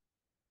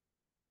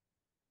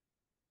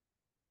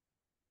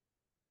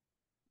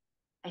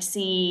 I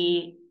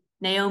see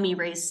Naomi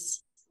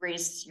raised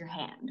your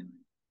hand.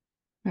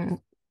 No,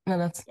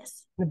 that's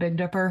yes. The Big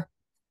Dipper.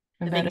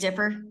 The Big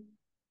Dipper.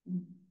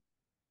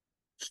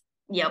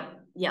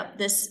 Yep.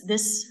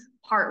 This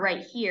part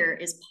right here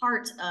is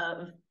part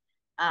of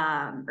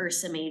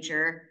Ursa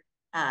Major.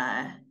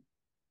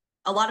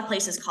 A lot of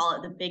places call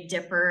it the Big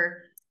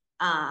Dipper.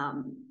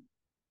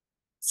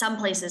 Some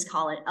places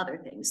call it other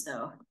things,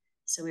 though.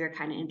 So we are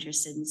kind of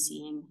interested in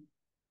seeing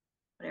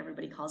what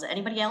everybody calls it.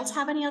 Anybody else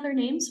have any other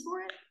names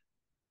for it?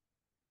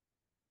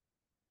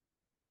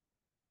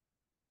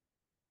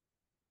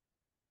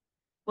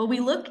 Well, we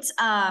looked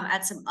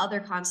at some other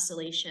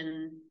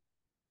constellation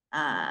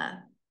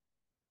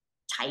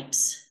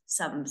types,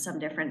 some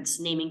different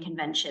naming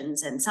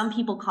conventions, and some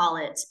people call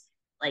it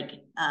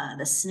like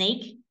the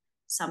snake.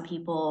 Some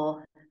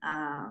people,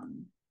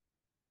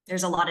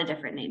 there's a lot of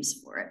different names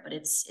for it, but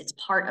it's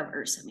part of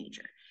Ursa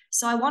Major.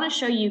 So I want to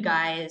show you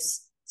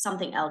guys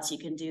something else you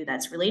can do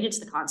that's related to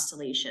the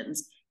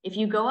constellations. If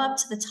you go up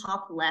to the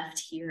top left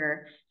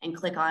here and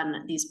click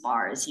on these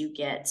bars, you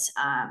get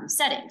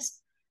settings.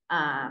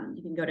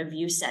 You can go to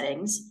view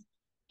settings,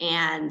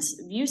 and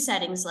view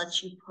settings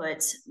lets you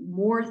put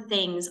more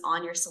things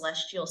on your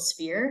celestial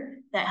sphere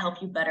that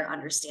help you better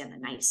understand the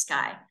night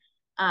sky.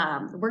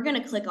 We're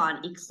going to click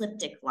on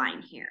ecliptic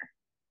line here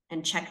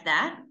and check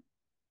that.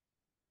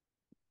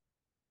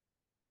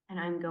 And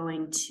I'm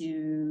going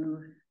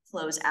to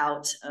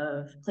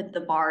click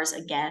the bars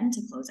again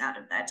to close out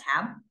of that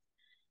tab.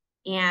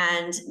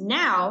 And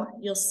now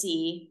you'll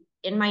see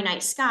in my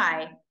night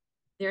sky,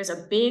 there's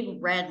a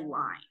big red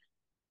line.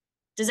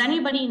 Does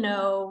anybody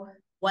know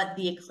what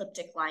the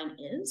ecliptic line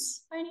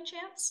is by any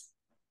chance?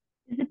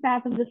 It's the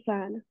path of the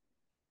sun.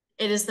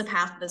 It is the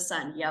path of the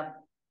sun. Yep.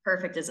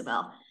 Perfect,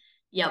 Isabel.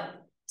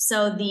 Yep.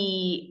 So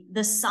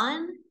the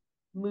sun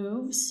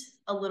moves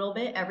a little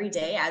bit every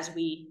day as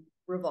we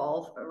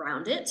revolve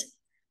around it.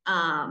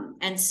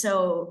 And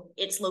so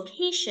its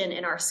location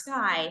in our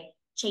sky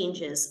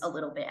changes a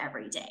little bit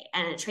every day.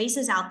 And it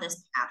traces out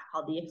this path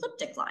called the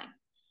ecliptic line.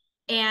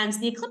 And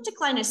the ecliptic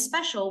line is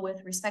special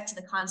with respect to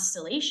the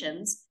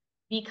constellations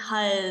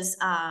because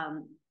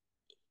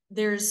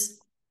there's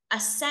a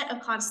set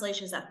of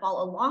constellations that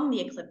fall along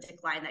the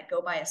ecliptic line that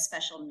go by a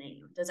special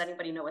name. Does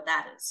anybody know what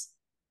that is?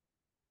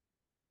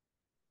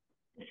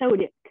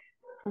 Zodiac.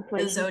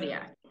 The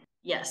zodiac.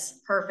 Yes,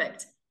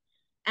 perfect.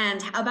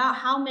 And about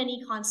how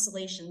many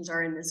constellations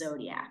are in the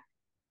zodiac?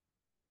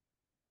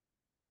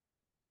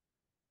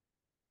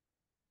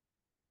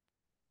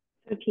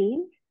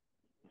 13?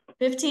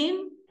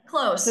 15?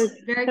 Close.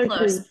 Very 13.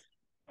 close.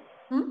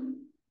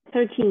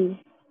 13.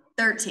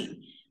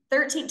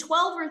 13.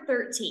 12 or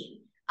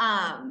 13.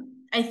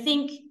 I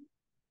think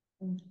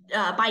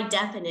by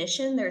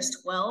definition there's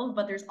 12,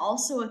 but there's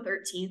also a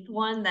 13th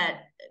one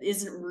that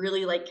isn't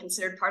really like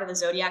considered part of the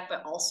zodiac,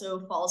 but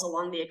also falls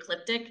along the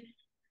ecliptic.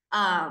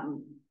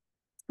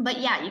 But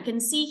yeah, you can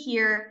see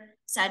here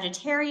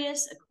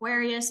Sagittarius,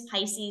 Aquarius,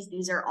 Pisces,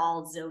 these are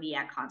all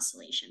zodiac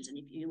constellations. And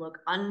if you look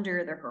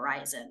under the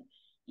horizon,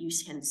 you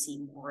can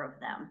see more of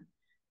them.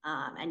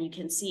 And you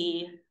can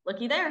see,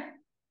 looky there,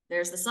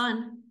 there's the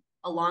sun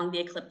along the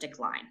ecliptic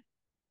line.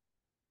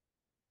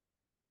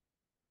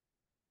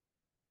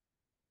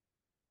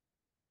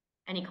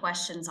 Any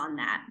questions on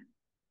that?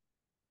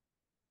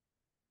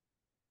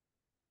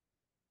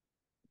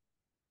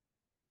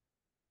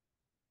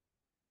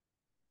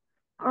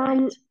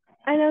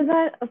 I know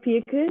that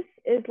Ophiuchus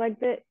is like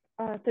the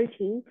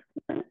 13th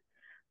one,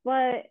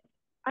 but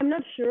I'm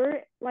not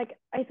sure. Like,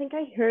 I think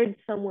I heard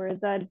somewhere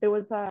that there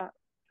was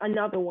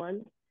another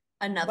one.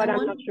 Another one?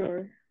 I'm not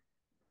sure.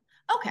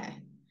 Okay.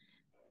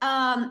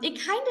 It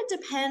kind of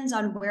depends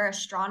on where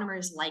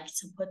astronomers like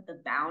to put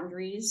the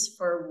boundaries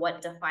for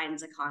what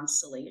defines a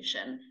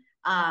constellation.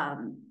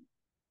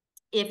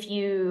 If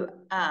you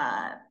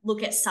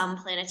look at some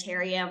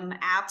planetarium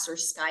apps or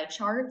sky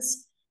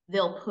charts,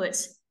 they'll put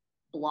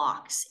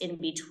blocks in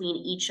between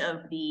each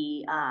of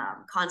the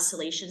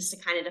constellations to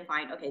kind of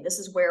define, okay, this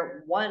is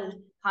where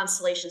one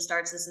constellation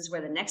starts, this is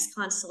where the next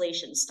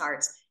constellation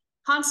starts.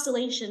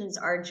 Constellations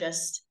are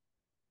just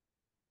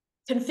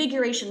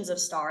configurations of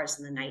stars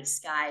in the night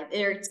sky.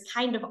 It's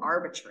kind of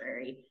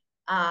arbitrary.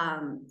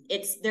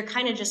 They're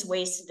kind of just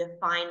ways to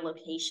define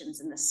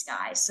locations in the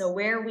sky. So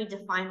where we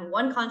define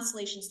one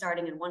constellation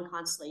starting and one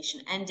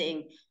constellation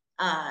ending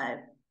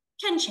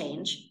can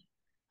change.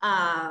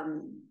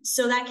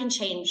 So that can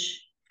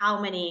change how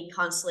many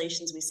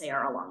constellations we say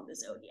are along the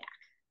zodiac.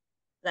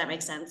 Does that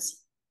make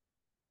sense?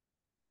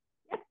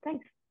 Yep,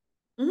 thanks.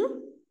 Mm-hmm.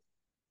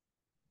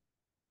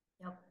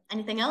 Yep.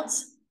 Anything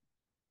else?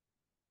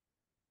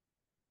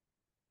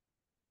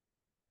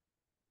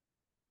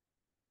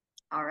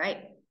 All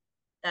right.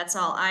 That's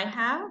all I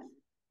have.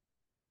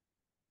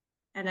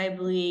 And I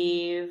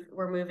believe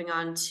we're moving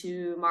on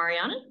to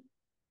Mariana.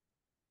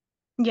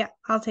 Yeah,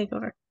 I'll take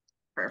over.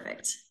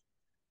 Perfect.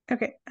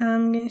 Okay,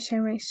 I'm gonna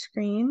share my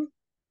screen.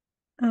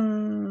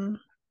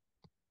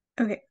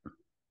 Okay.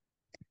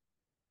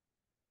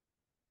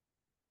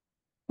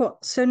 Cool.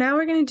 So now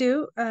we're going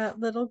to do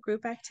little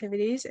group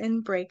activities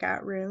in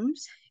breakout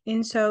rooms.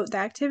 And so the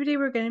activity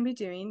we're going to be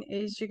doing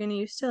is you're going to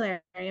use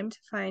Stellarium to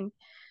find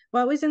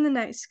what was in the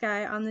night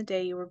sky on the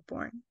day you were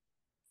born.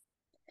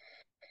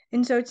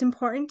 And so it's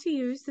important to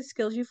use the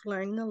skills you've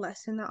learned in the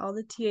lesson that all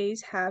the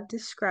TAs have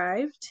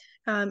described.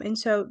 And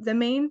so the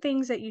main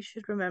things that you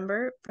should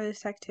remember for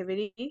this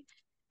activity,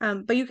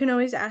 but you can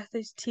always ask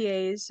those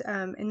TAs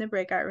in the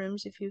breakout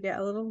rooms if you get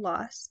a little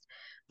lost.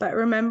 But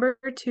remember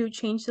to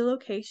change the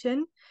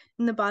location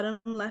in the bottom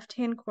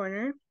left-hand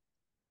corner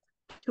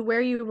to where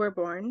you were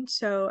born.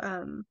 So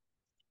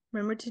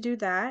remember to do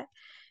that.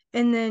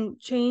 And then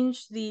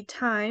change the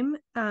time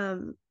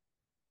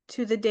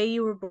to the day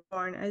you were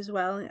born as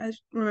well. As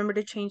remember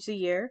to change the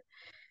year.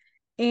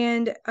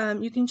 And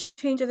you can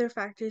change other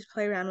factors,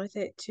 play around with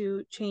it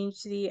to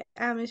change the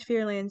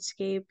atmosphere,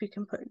 landscape. You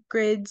can put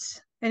grids,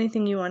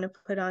 anything you want to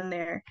put on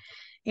there.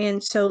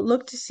 And so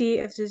look to see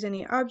if there's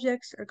any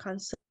objects or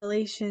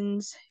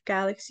constellations,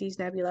 galaxies,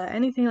 nebula,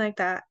 anything like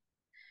that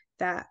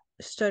that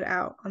stood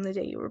out on the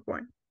day you were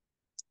born.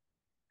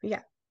 But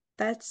yeah,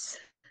 that's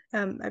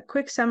a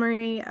quick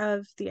summary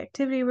of the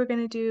activity we're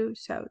going to do.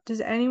 So does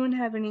anyone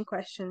have any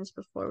questions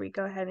before we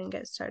go ahead and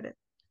get started?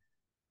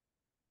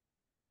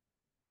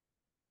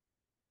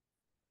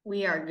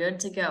 We are good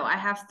to go. I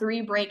have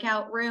 3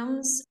 breakout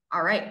rooms.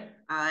 All right,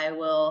 I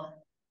will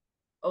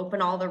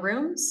open all the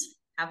rooms.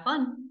 Have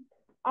fun.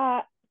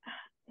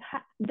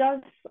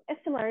 Does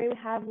Stellarium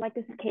have like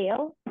a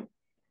scale,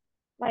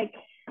 like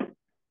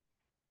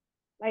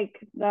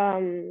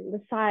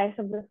the size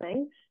of the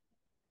things?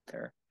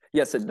 There.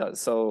 Yes, it does.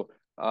 So,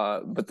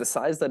 but the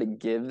size that it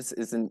gives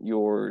isn't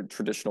your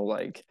traditional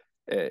like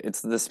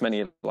it's this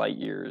many light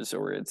years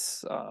or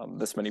it's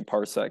this many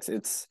parsecs.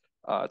 It's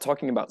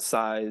talking about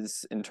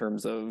size in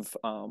terms of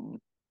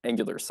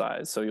angular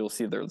size. So you'll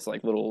see there's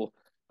like little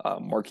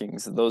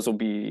markings. Those will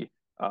be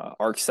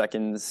arc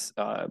seconds.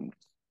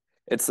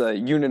 It's a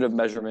unit of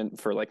measurement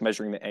for like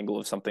measuring the angle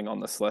of something on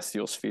the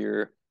celestial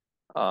sphere.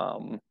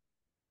 And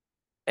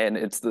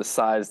it's the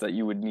size that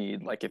you would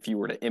need. Like if you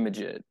were to image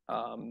it,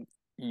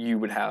 you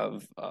would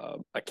have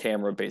a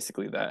camera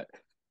basically that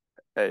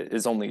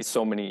is only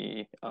so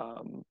many,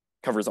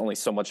 covers only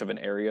so much of an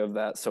area of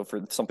that. So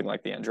for something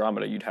like the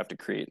Andromeda, you'd have to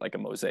create like a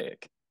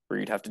mosaic where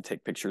you'd have to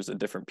take pictures of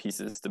different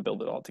pieces to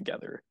build it all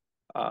together.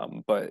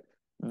 But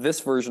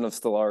this version of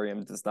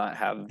Stellarium does not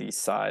have the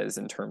size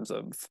in terms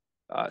of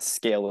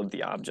scale of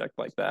the object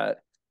like that.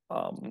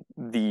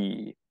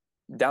 The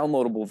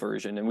downloadable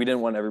version, and we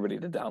didn't want everybody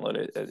to download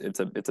it.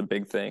 It's a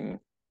big thing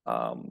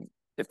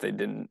if they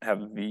didn't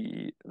have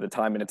the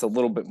time, and it's a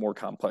little bit more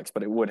complex,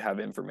 but it would have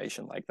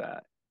information like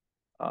that.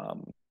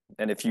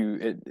 And if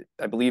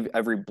I believe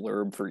every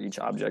blurb for each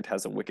object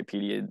has a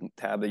Wikipedia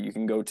tab that you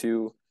can go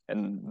to,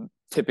 and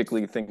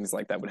typically things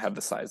like that would have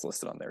the size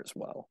listed on there as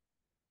well.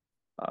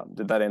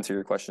 Did that answer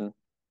your question?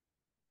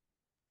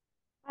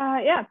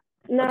 Yeah.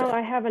 Now Okay.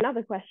 I have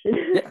another question.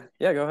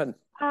 Yeah, go ahead.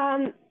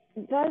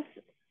 Does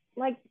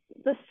like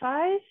the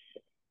size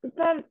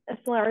that a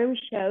Stellarium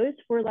shows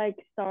for like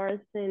stars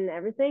and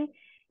everything,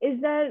 is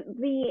that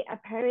the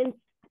apparent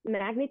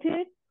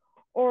magnitude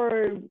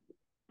or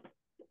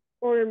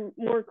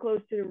more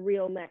close to the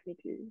real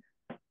magnitude?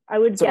 I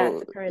would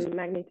guess apparent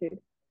magnitude.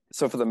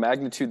 So for the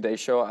magnitude they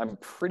show, I'm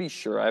pretty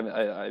sure,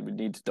 I would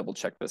need to double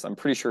check this. I'm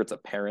pretty sure it's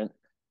apparent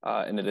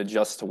and it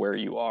adjusts to where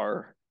you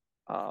are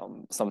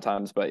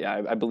sometimes. But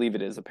yeah, I believe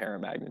it is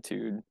apparent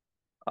magnitude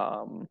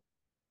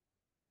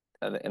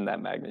in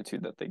that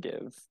magnitude that they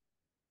give.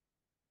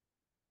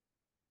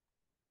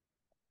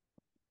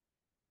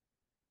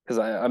 Because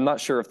I'm not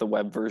sure if the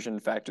web version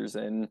factors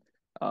in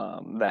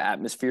the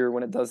atmosphere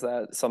when it does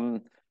that.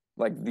 Some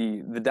like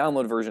the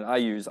download version I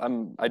use,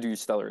 I do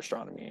stellar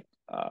astronomy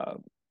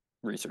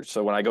research.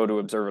 So when I go to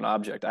observe an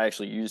object, I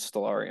actually use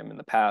Stellarium in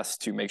the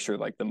past to make sure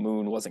like the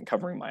moon wasn't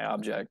covering my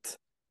object,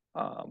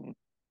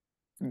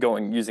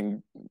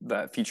 using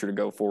that feature to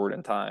go forward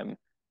in time.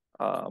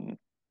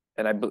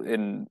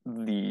 And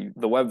the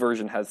web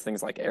version has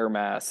things like air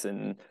mass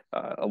and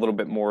a little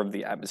bit more of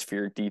the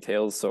atmospheric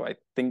details. So I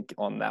think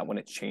on that one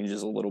it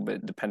changes a little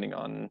bit depending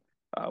on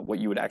what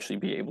you would actually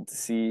be able to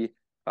see.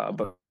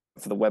 But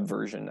for the web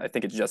version, I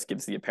think it just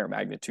gives the apparent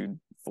magnitude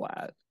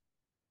flat.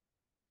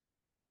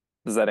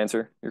 Does that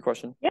answer your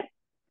question? Yep.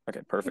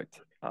 Okay,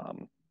 perfect.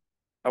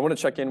 I want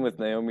to check in with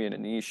Naomi and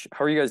Anish.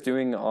 How are you guys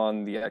doing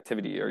on the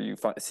activity? Are you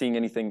seeing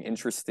anything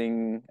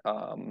interesting?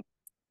 I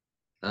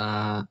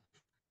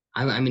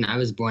mean, I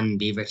was born in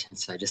Beaverton,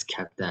 so I just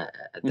kept that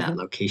at that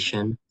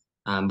location.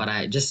 But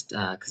I just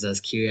because I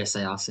was curious,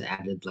 I also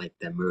added like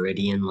the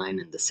meridian line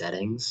in the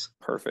settings.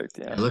 Perfect.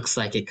 Yeah. It looks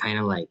like it kind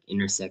of like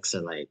intersects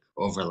or like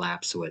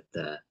overlaps with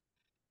the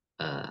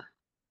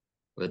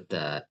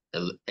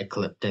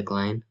ecliptic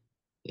line.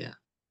 Yeah.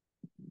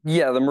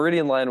 Yeah, the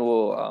meridian line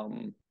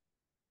will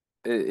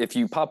if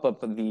you pop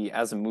up the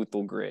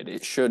azimuthal grid,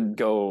 it should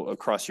go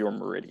across your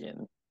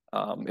meridian.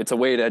 It's a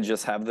way to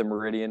just have the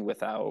meridian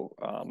without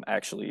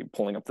actually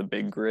pulling up the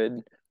big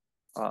grid.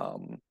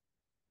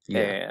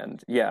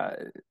 And yeah,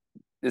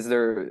 is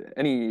there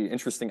any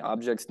interesting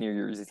objects near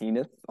your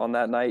zenith on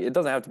that night? It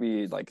doesn't have to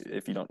be like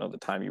if you don't know the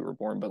time you were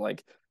born, but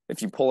like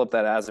if you pull up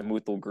that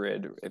azimuthal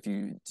grid, if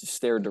you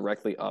stare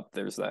directly up,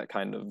 there's that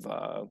kind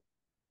of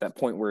that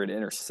point where it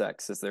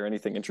intersects. Is there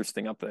anything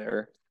interesting up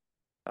there?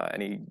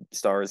 Any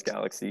stars,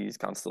 galaxies,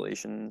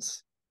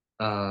 constellations?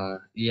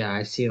 Yeah,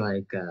 I see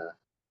like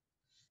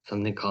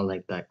something called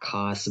like the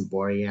Cos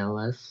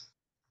Borealis,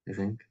 I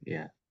think.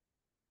 Yeah.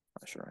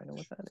 Not sure I know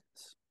what that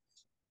is.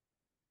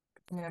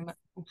 Yeah,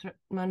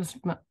 mine is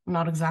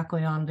not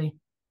exactly on the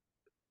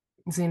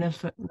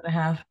zenith that I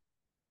have.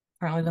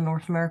 Apparently, the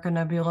North America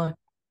Nebula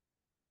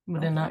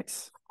within that.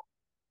 Nice.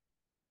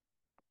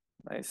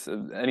 Nice.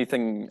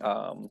 Anything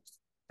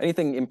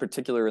in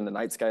particular in the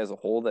night sky as a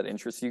whole that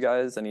interests you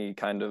guys? Any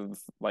kind of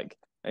like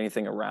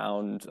anything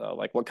around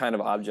like what kind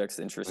of objects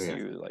interest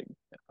you? Like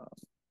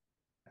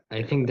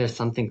I think there's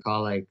something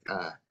called like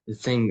the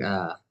thing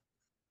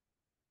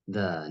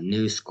the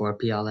new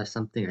Scorpio or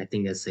something. I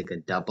think it's like a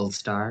double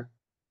star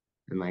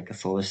in like a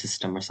solar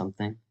system or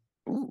something.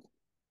 Ooh.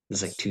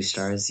 There's like 2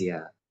 stars,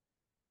 yeah.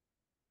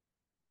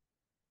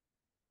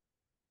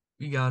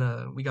 We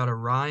got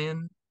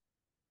Orion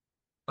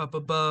up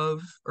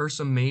above,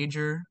 Ursa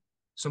Major,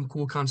 some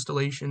cool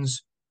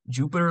constellations.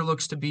 Jupiter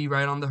looks to be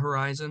right on the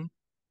horizon.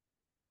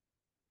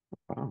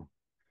 Wow.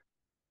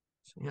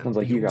 So, yeah, Sounds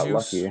like you got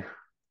Betelgeuse. lucky.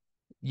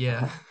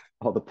 Yeah.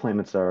 All the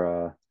planets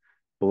are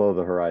below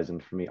the horizon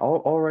for me.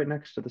 All right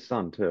next to the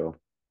sun too.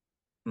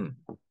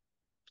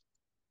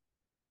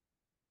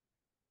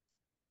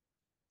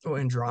 Oh,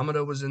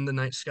 Andromeda was in the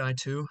night sky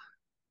too.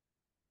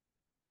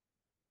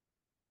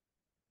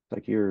 It's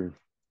like you're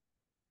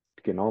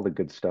getting all the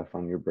good stuff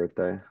on your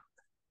birthday.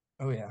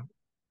 Oh yeah.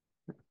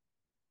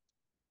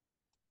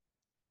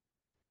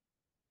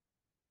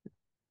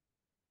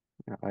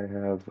 I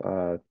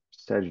have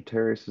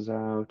Sagittarius is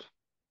out.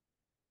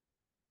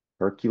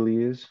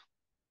 Hercules,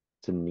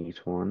 it's a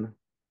neat one.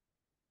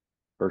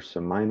 Ursa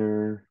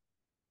Minor,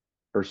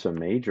 Ursa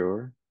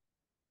Major.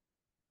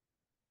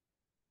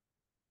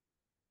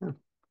 Huh.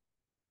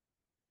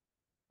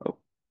 Oh,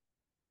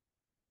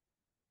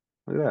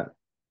 look at that.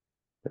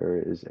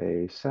 There is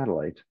a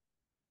satellite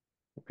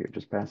up here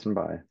just passing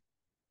by.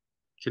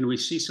 Can we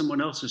see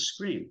someone else's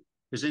screen?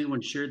 Has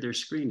anyone shared their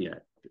screen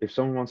yet? If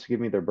someone wants to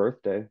give me their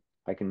birthday,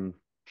 I can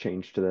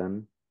change to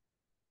them.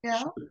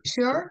 Yeah,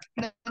 sure.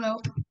 No.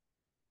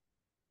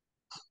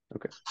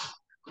 Okay.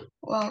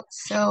 Well,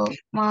 so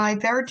my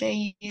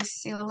birthday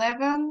is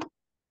 11th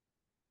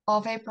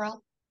of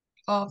April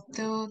of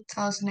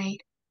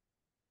 2008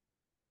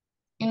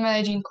 in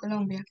Medellin,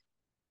 Colombia.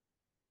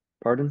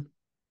 Pardon?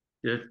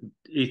 Yeah,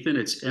 Ethan,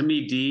 it's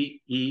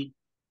Medellin,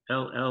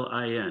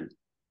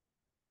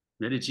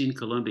 Medellin,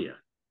 Colombia.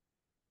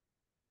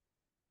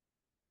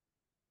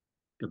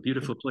 A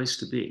beautiful place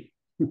to be.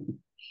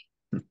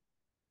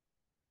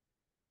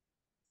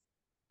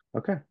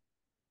 Okay.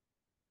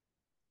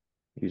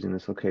 Using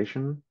this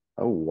location.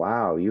 Oh,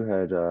 wow. You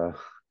had a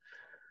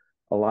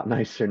lot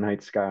nicer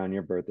night sky on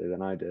your birthday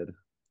than I did.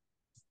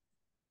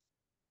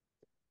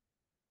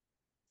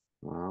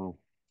 Wow.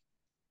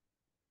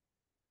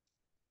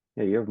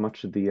 Yeah, you have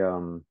much of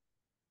the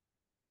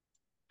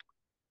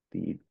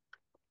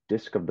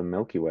disk of the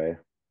Milky Way.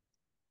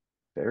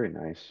 Very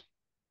nice.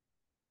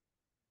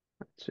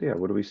 So yeah,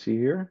 what do we see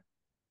here?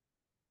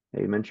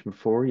 Yeah, you mentioned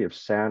before you have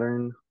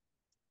Saturn,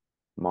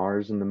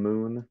 Mars, and the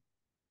Moon.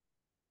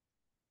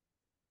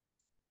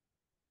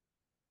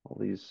 All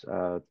these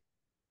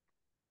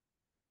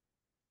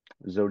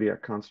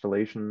zodiac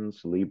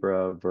constellations: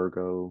 Libra,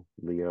 Virgo,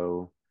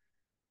 Leo,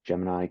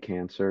 Gemini,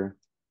 Cancer.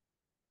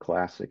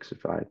 Classics,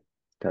 if I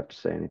have to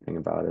say anything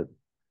about it.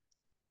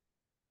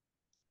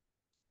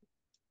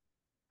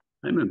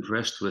 I'm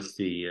impressed with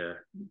the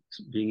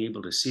being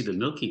able to see the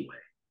Milky Way.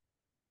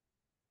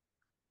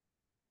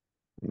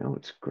 No,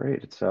 it's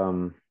great. It's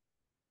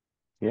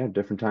yeah,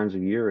 different times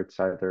of year it's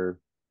either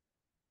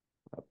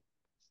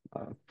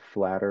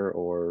flatter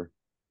or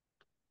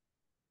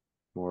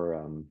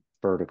more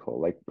vertical.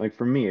 Like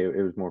for me,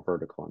 it was more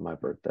vertical on my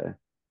birthday.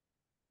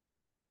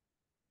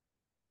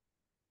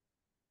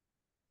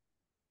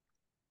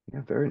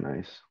 Yeah, very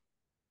nice.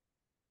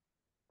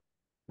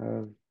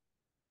 Uh,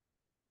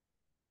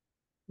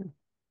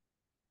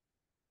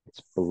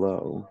 it's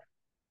below.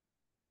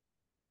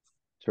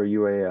 So are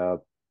you a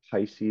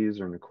Pisces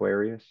or an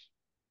Aquarius?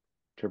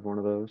 Whichever one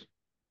of those.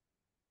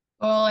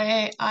 Well,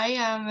 I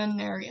am an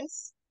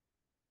Aries.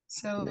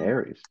 An So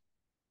Aries.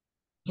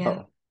 yeah.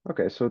 Oh,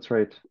 okay, so it's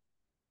right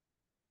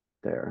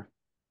there.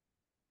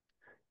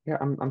 Yeah,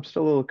 I'm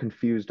still a little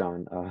confused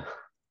on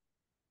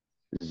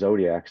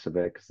zodiacs a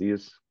bit because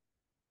these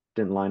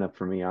didn't line up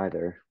for me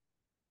either.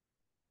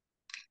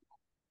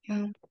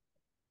 Yeah.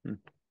 Hmm.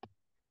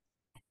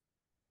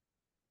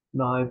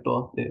 My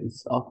birthday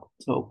is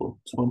October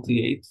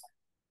 28th.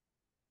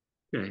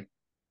 Okay.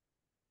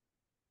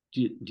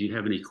 Do you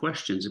have any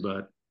questions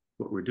about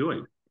what we're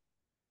doing?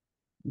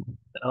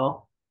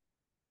 No.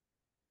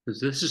 Because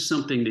this is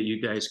something that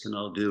you guys can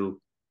all do,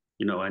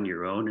 you know, on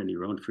your own in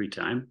your own free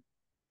time.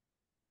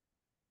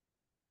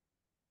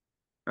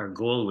 Our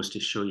goal was to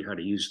show you how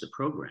to use the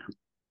program.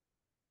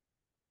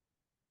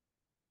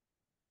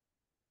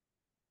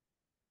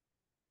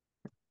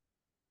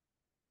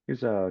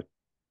 Here's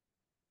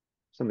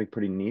something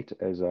pretty neat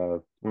as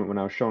when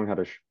I was showing how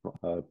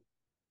to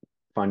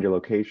find your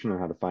location and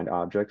how to find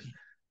objects,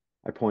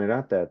 I pointed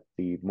out that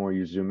the more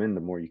you zoom in,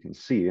 the more you can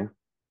see.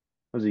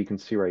 As you can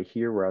see right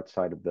here, we're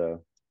outside of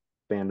the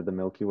band of the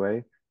Milky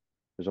Way.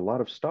 There's a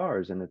lot of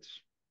stars and it's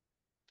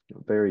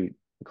very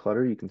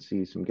cluttered. You can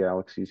see some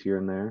galaxies here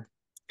and there.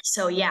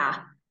 So yeah,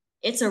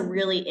 it's a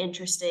really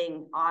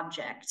interesting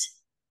object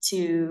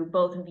to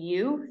both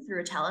view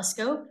through a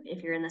telescope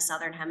if you're in the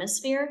southern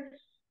hemisphere,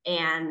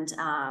 and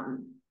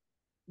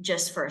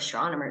just for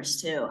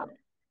astronomers too.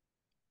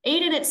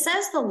 Aiden, it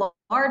says the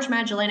Large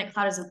Magellanic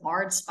Cloud is a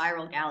large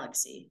spiral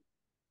galaxy.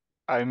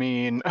 I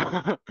mean,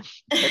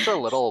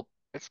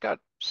 it's got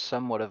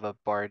somewhat of a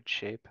barred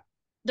shape.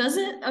 Does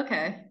it?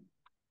 Okay.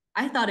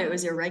 I thought it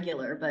was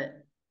irregular,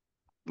 but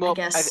Well, I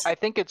guess I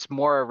think it's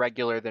more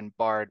irregular than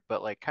barred,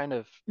 but like kind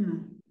of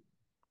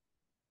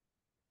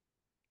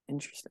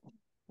Interesting.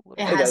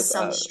 it Hey has guys,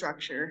 some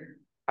structure.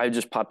 I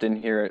just popped in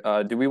here.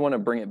 Do we want to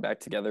bring it back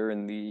together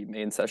in the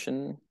main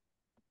session?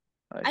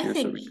 I Here, so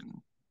think, we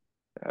can,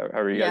 how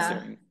are you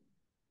guys doing?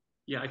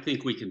 Yeah, I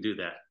think we can do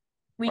that.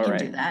 We All can right.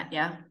 do that,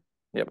 yeah.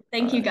 Yep.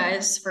 Thank you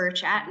guys for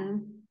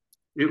chatting.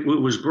 It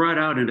was brought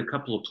out in a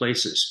couple of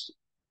places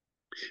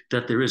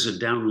that there is a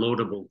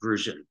downloadable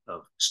version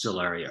of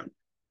Stellarium.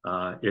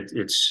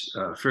 It's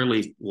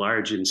fairly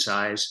large in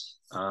size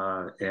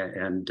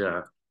and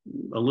a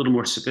little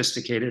more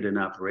sophisticated in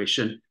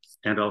operation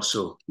and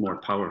also more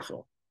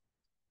powerful.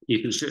 You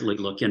can certainly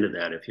look into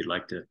that if you'd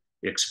like to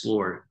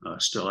explore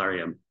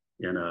Stellarium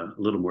in a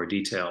little more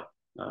detail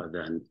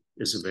than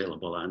is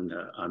available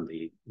on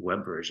the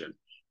web version.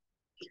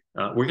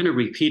 We're going to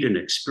repeat an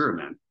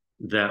experiment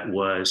that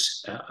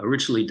was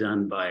originally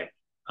done by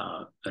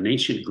an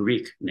ancient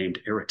Greek named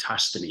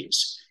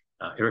Eratosthenes.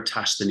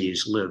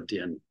 Eratosthenes lived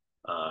in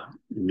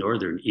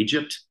northern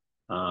Egypt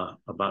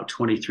about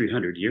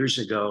 2,300 years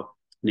ago,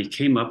 and he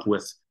came up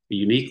with a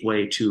unique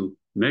way to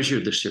measure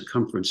the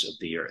circumference of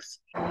the Earth.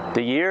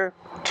 The year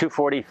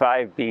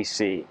 245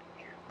 BC,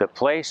 the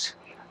place,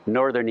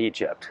 northern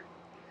Egypt.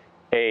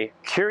 A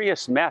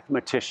curious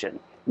mathematician,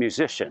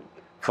 musician,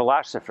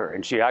 philosopher,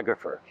 and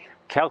geographer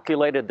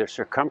calculated the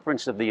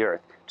circumference of the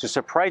Earth to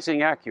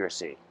surprising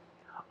accuracy.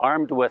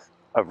 Armed with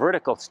a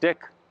vertical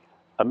stick,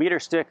 a meter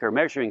stick or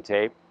measuring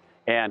tape,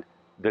 and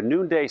the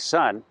noonday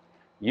sun,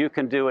 you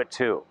can do it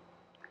too.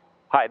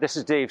 Hi, this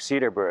is Dave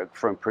Cedarberg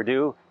from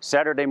Purdue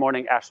Saturday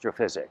Morning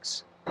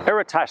Astrophysics.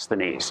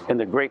 Eratosthenes, in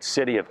the great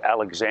city of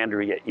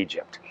Alexandria,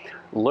 Egypt,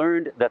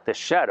 learned that the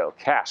shadow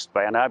cast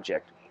by an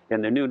object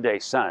in the noonday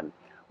sun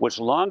was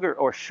longer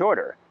or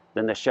shorter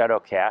than the shadow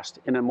cast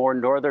in a more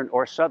northern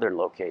or southern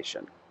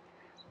location.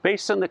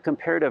 Based on the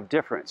comparative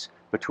difference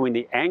between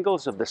the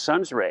angles of the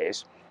sun's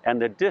rays and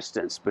the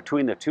distance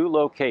between the two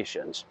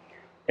locations,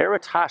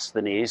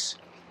 Eratosthenes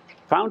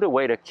found a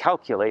way to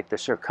calculate the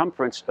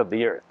circumference of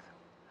the Earth.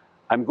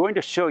 I'm going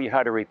to show you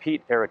how to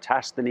repeat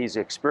Eratosthenes'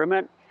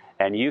 experiment,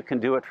 and you can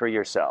do it for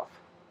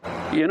yourself.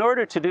 In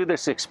order to do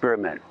this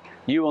experiment,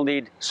 you will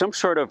need some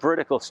sort of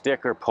vertical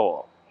stick or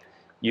pole.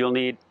 You'll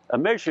need a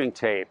measuring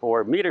tape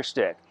or meter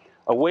stick,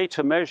 a way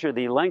to measure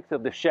the length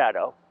of the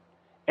shadow,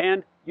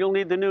 and you'll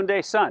need the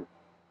noonday sun.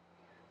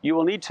 You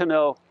will need to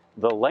know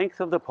the length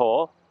of the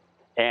pole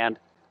and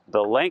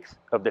the length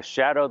of the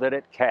shadow that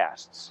it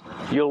casts.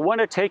 You'll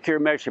want to take your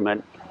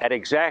measurement at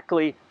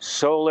exactly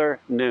solar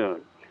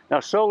noon. Now,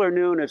 solar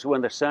noon is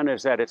when the sun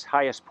is at its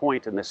highest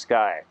point in the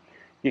sky.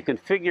 You can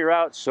figure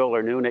out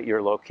solar noon at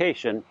your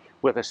location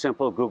with a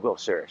simple Google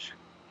search.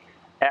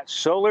 At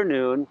solar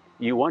noon,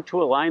 you want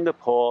to align the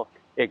pole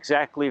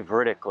exactly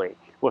vertically.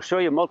 We'll show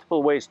you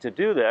multiple ways to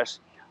do this.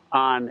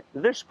 On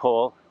this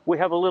pole, we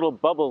have a little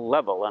bubble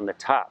level on the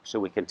top so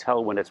we can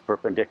tell when it's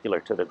perpendicular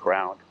to the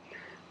ground.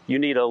 You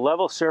need a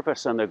level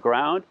surface on the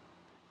ground,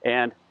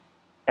 and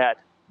at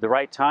the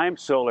right time,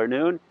 solar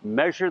noon,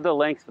 measure the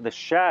length of the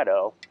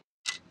shadow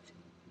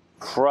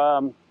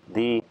from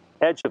the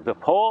edge of the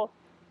pole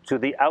to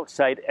the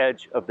outside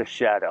edge of the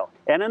shadow.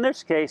 And in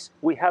this case,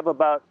 we have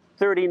about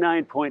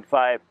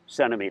 39.5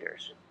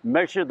 centimeters.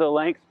 Measure the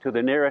length to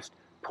the nearest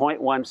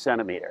 0.1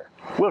 centimeter.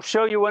 We'll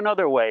show you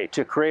another way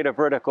to create a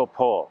vertical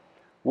pole.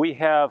 We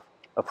have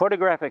a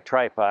photographic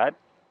tripod.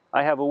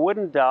 I have a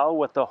wooden dowel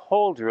with a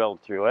hole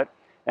drilled through it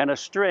and a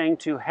string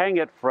to hang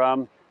it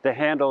from the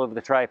handle of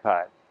the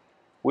tripod.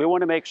 We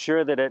want to make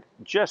sure that it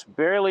just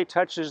barely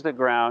touches the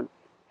ground,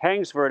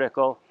 hangs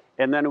vertical,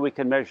 and then we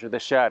can measure the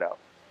shadow.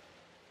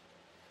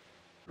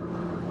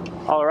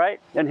 All right,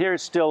 and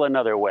here's still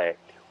another way.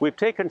 We've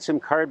taken some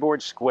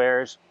cardboard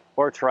squares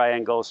or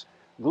triangles,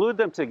 glued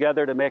them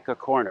together to make a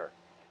corner,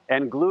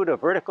 and glued a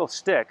vertical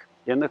stick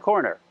in the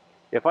corner.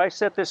 If I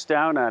set this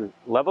down on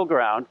level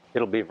ground,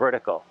 it'll be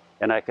vertical,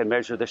 and I can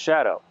measure the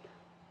shadow.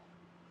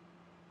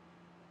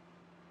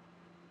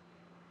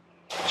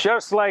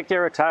 Just like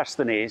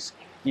Eratosthenes,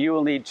 you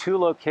will need 2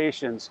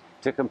 locations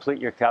to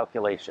complete your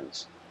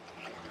calculations.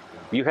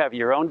 You have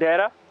your own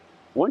data.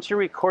 Once you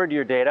record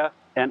your data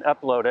and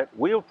upload it,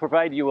 we will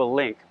provide you a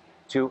link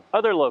to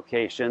other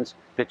locations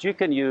that you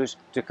can use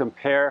to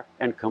compare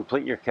and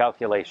complete your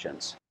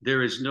calculations.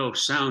 There is no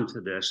sound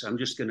to this. I'm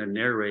just going to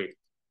narrate.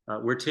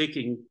 We're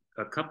taking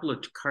a couple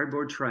of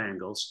cardboard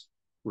triangles.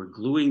 We're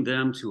gluing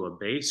them to a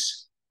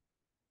base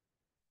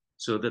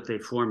so that they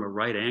form a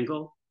right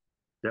angle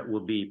that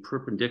will be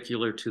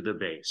perpendicular to the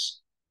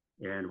base.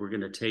 And we're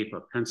going to tape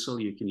a pencil.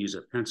 You can use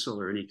a pencil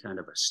or any kind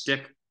of a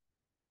stick.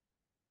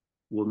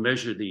 We'll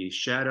measure the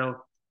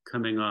shadow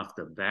coming off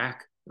the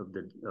back of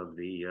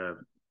the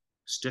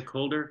stick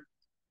holder.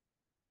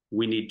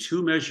 We need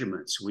 2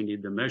 measurements. We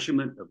need the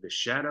measurement of the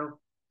shadow,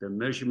 the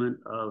measurement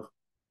of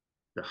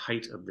the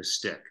height of the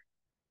stick.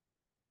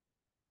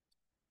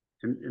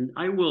 And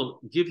I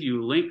will give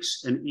you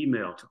links and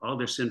email to all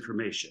this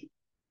information.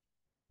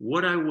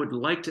 What I would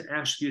like to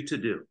ask you to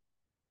do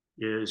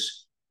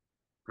is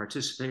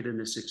participate in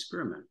this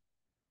experiment.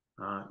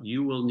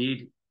 You will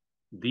need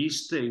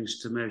these things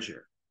to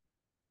measure.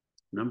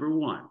 Number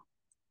 1,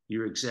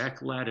 your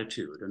exact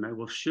latitude. And I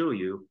will show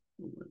you,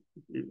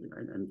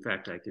 in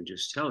fact, I can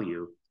just tell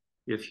you,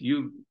 if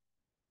you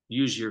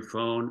use your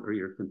phone or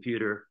your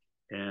computer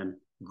and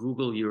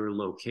Google your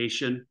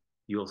location,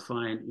 you'll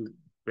find,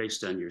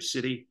 based on your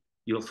city,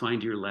 you'll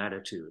find your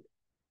latitude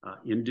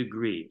in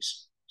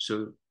degrees.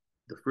 So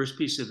the first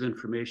piece of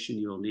information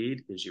you'll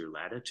need is your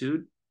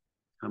latitude,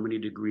 how many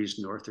degrees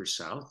north or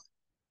south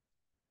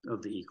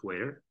of the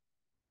equator.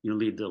 You'll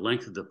need the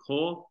length of the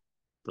pole,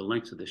 the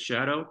length of the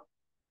shadow,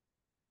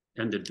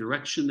 and the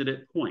direction that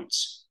it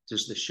points.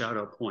 Does the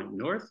shadow point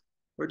north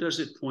or does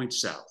it point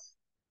south?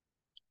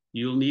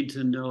 You'll need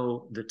to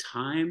know the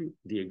time,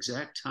 the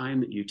exact time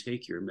that you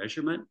take your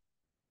measurement,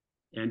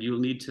 and you'll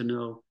need to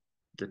know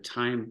the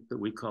time that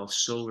we call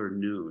solar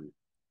noon.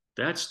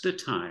 That's the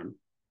time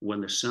when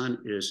the sun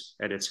is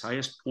at its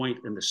highest point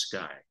in the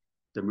sky,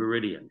 the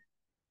meridian.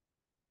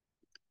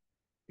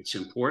 It's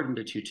important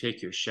that you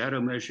take your shadow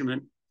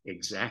measurement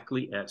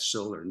exactly at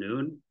solar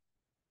noon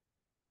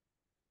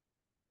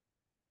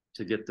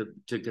to get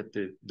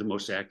the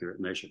most accurate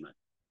measurement.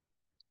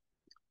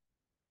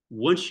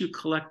 Once you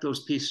collect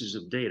those pieces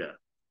of data,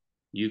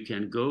 you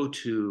can go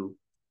to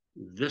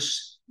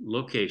this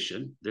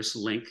location, this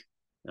link,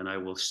 and I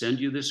will send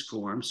you this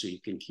form so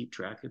you can keep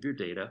track of your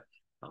data.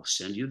 I'll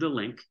send you the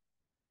link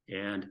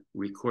and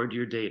record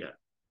your data.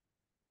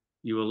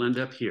 You will end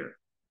up here.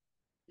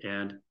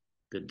 And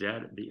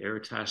the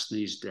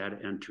Eratosthenes data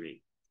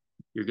entry,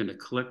 you're going to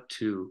click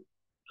to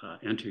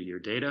enter your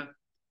data,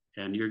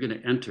 and you're going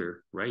to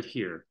enter right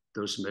here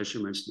those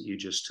measurements that you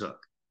just took.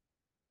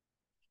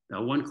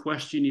 Now, one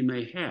question you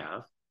may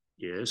have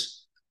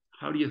is,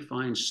 how do you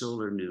find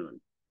solar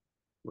noon?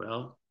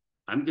 Well,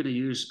 I'm going to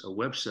use a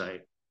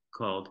website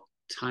called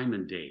Time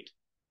and Date.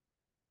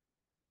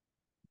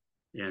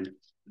 And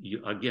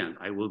again,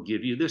 I will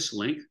give you this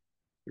link.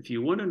 If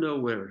you want to know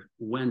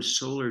when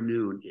solar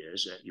noon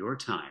is at your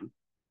time,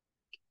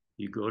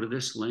 you go to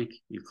this link,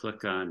 you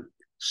click on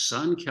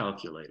Sun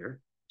Calculator.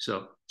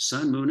 So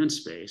sun, moon, and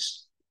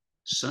space,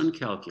 Sun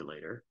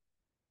Calculator,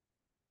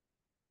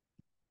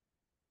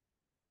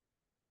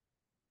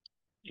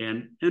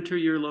 and enter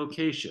your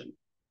location.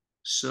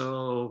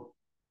 So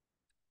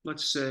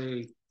let's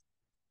say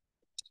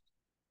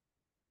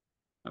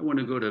I want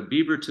to go to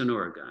Beaverton,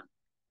 Oregon.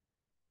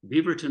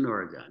 Beaverton,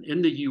 Oregon,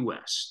 in the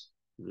US,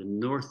 the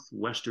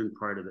northwestern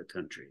part of the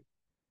country.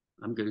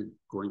 I'm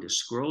going to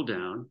scroll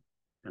down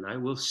and I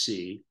will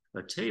see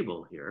a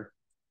table here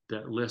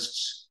that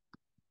lists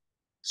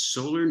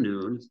solar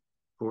noon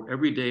for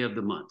every day of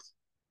the month.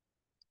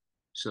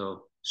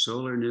 So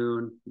solar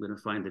noon, I'm going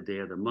to find the day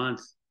of the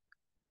month.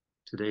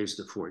 Today's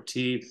the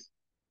 14th.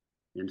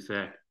 In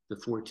fact, the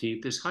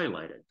 14th is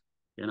highlighted.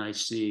 And I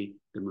see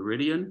the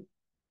meridian.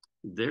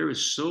 There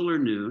is solar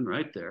noon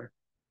right there,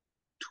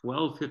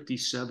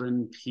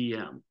 12:57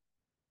 p.m.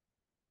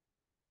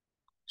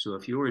 So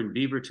if you're in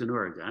Beaverton,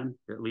 Oregon,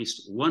 at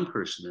least one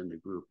person in the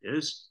group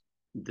is,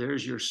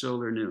 there's your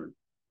solar noon.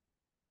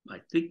 I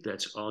think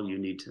that's all you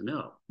need to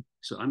know.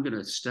 So I'm going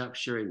to stop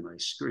sharing my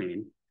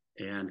screen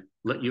and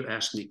let you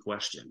ask me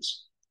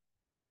questions.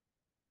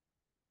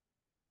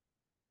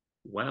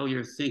 While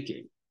you're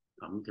thinking,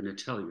 I'm going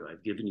to tell you,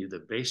 I've given you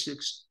the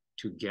basics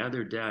to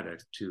gather data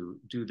to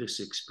do this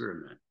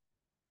experiment.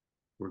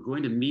 We're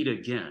going to meet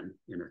again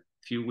in a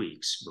few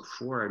weeks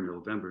before our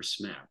November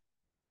SMAP,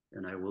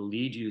 and I will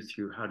lead you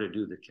through how to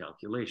do the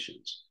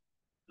calculations.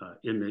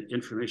 In the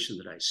information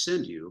that I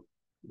send you,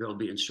 there'll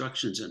be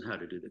instructions on how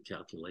to do the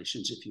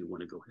calculations if you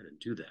want to go ahead and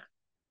do that.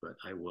 But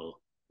I will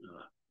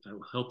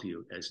help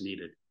you as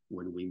needed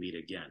when we meet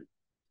again.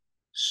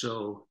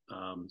 So,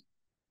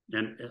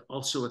 and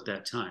also at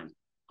that time,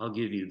 I'll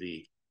give you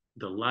the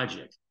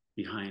logic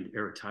behind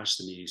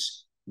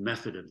Eratosthenes'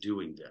 method of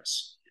doing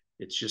this.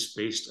 It's just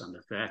based on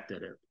the fact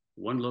that at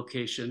one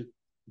location,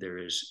 there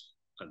is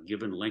a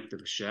given length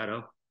of a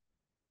shadow.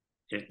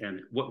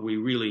 And what we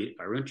really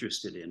are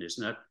interested in is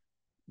not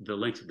the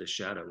length of the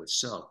shadow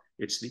itself,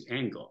 it's the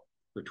angle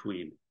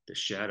between the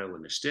shadow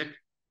and the stick,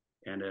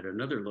 and at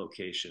another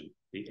location,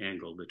 the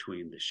angle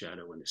between the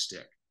shadow and the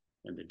stick.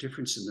 And the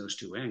difference in those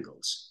two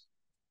angles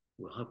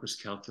will help us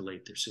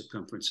calculate the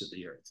circumference of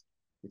the Earth.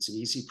 It's an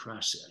easy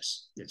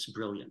process. It's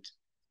brilliant.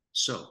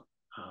 So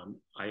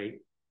I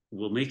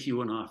will make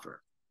you an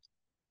offer.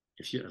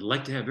 I'd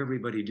like to have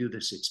everybody do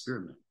this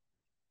experiment.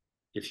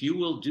 If you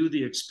will do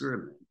the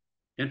experiment,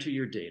 enter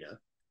your data,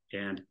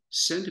 and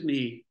send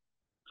me,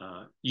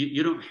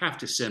 you don't have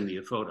to send me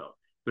a photo,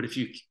 but if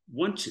you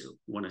want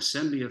to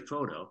send me a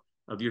photo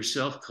of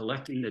yourself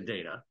collecting the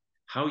data,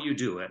 how you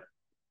do it,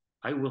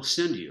 I will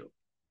send you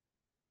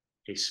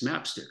a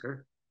SMAP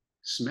sticker,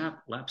 SMAP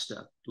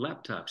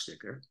laptop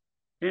sticker,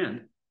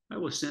 and I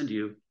will send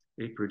you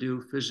a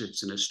Purdue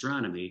Physics and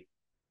Astronomy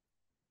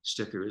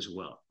sticker as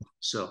well.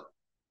 So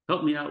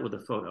help me out with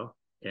a photo,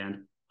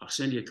 and I'll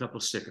send you a couple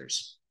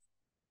stickers.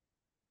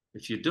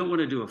 If you don't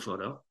want to do a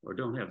photo or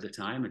don't have the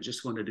time and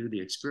just want to do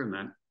the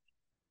experiment,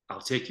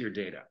 I'll take your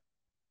data.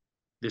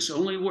 This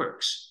only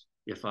works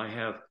if I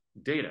have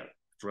data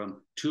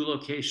from two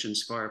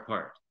locations far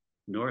apart,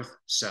 north,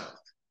 south.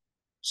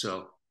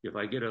 So if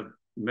I get a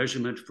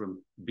measurement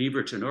from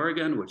Beaverton,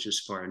 Oregon, which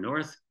is far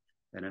north,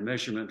 and a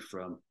measurement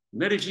from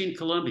Medellin,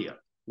 Colombia,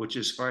 which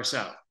is far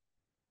south,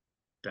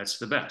 that's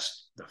the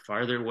best. The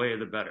farther away,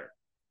 the better.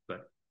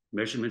 But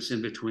measurements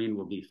in between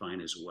will be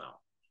fine as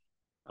well.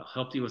 I'll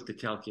help you with the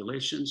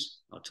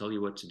calculations. I'll tell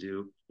you what to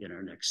do in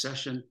our next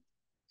session.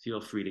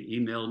 Feel free to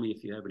email me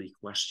if you have any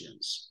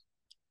questions.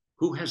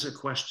 Who has a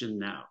question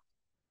now?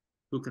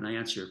 Who can I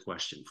answer a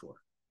question for?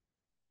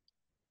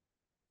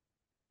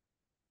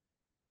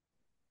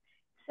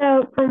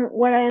 So from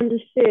what I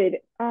understood,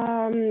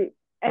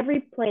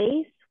 every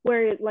place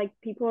where like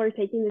people are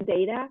taking the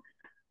data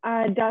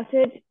does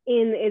it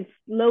in its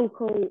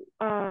local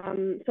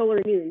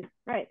solar noon,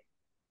 right?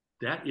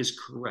 That is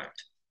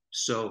correct.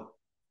 So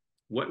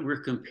what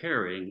we're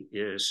comparing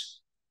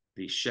is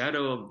the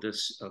shadow of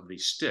the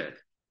stick,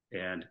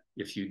 and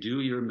if you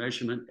do your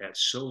measurement at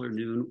solar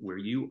noon where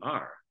you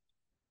are,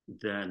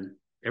 then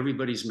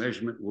everybody's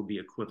measurement will be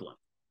equivalent.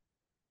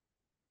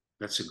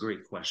 That's a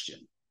great question.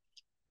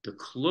 The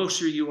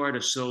closer you are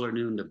to solar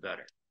noon, the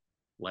better.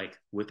 Like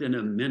within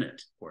a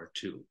minute or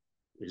two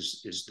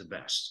is the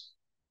best.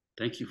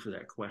 Thank you for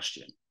that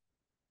question.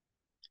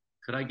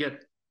 Could I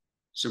get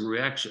some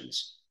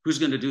reactions? Who's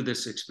going to do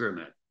this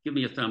experiment? Give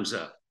me a thumbs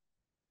up.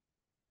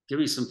 Give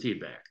me some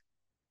feedback.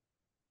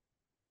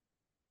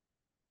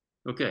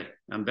 Okay,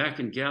 I'm back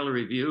in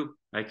gallery view.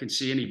 I can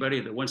see anybody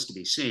that wants to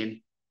be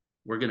seen.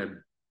 We're going to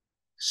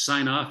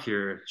sign off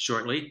here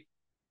shortly,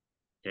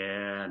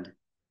 and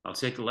I'll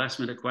take a last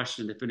minute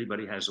question if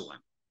anybody has one.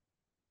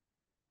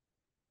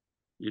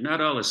 You're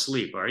not all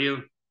asleep, are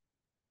you?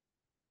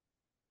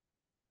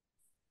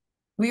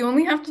 We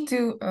only have to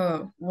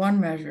do one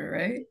measure,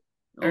 right?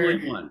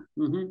 Only one.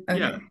 Okay.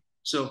 Yeah.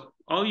 So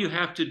all you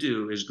have to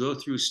do is go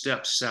through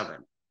step 7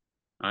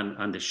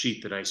 on the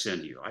sheet that I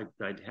send you.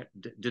 I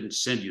didn't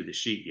send you the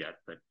sheet yet,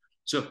 but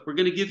so we're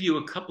going to give you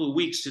a couple of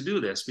weeks to do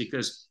this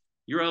because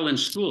you're all in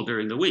school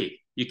during the week.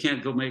 You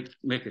can't go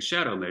make a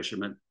shadow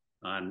measurement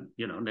on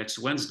next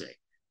Wednesday.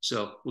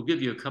 So we'll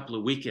give you a couple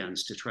of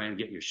weekends to try and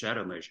get your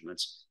shadow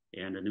measurements.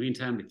 And in the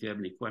meantime, if you have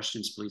any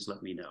questions, please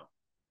let me know.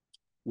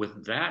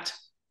 With that,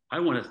 I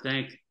want to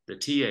thank the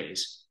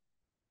TAs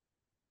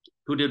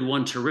who did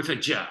one terrific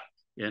job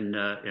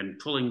in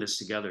pulling this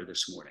together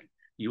this morning.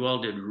 You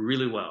all did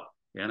really well,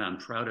 and I'm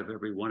proud of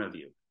every one of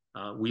you.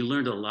 We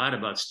learned a lot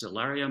about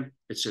Stellarium.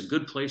 It's a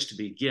good place to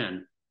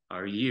begin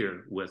our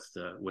year with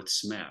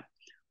SMAP.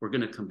 We're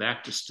going to come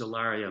back to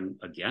Stellarium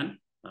again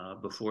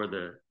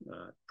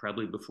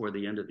probably before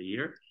the end of the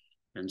year.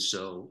 And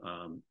so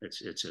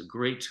it's a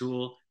great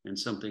tool and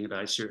something that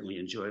I certainly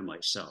enjoy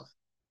myself.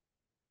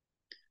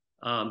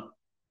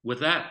 With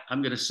that,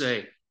 I'm going to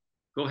say,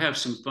 go have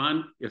some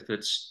fun. If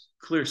it's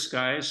clear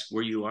skies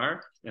where you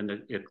are and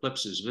the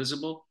eclipse is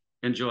visible,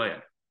 enjoy it.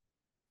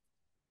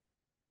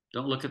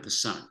 Don't look at the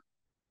sun.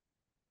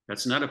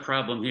 That's not a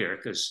problem here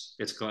because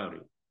it's cloudy.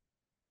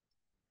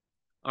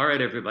 All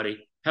right,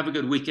 everybody, have a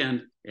good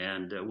weekend,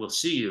 and we'll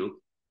see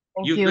you.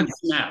 You've been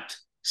snapped.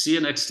 See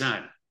you next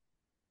time.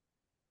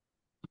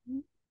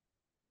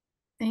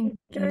 Thank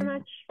you very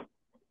much.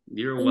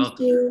 You're welcome.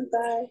 Thank you.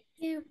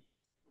 Bye.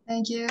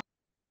 Thank you.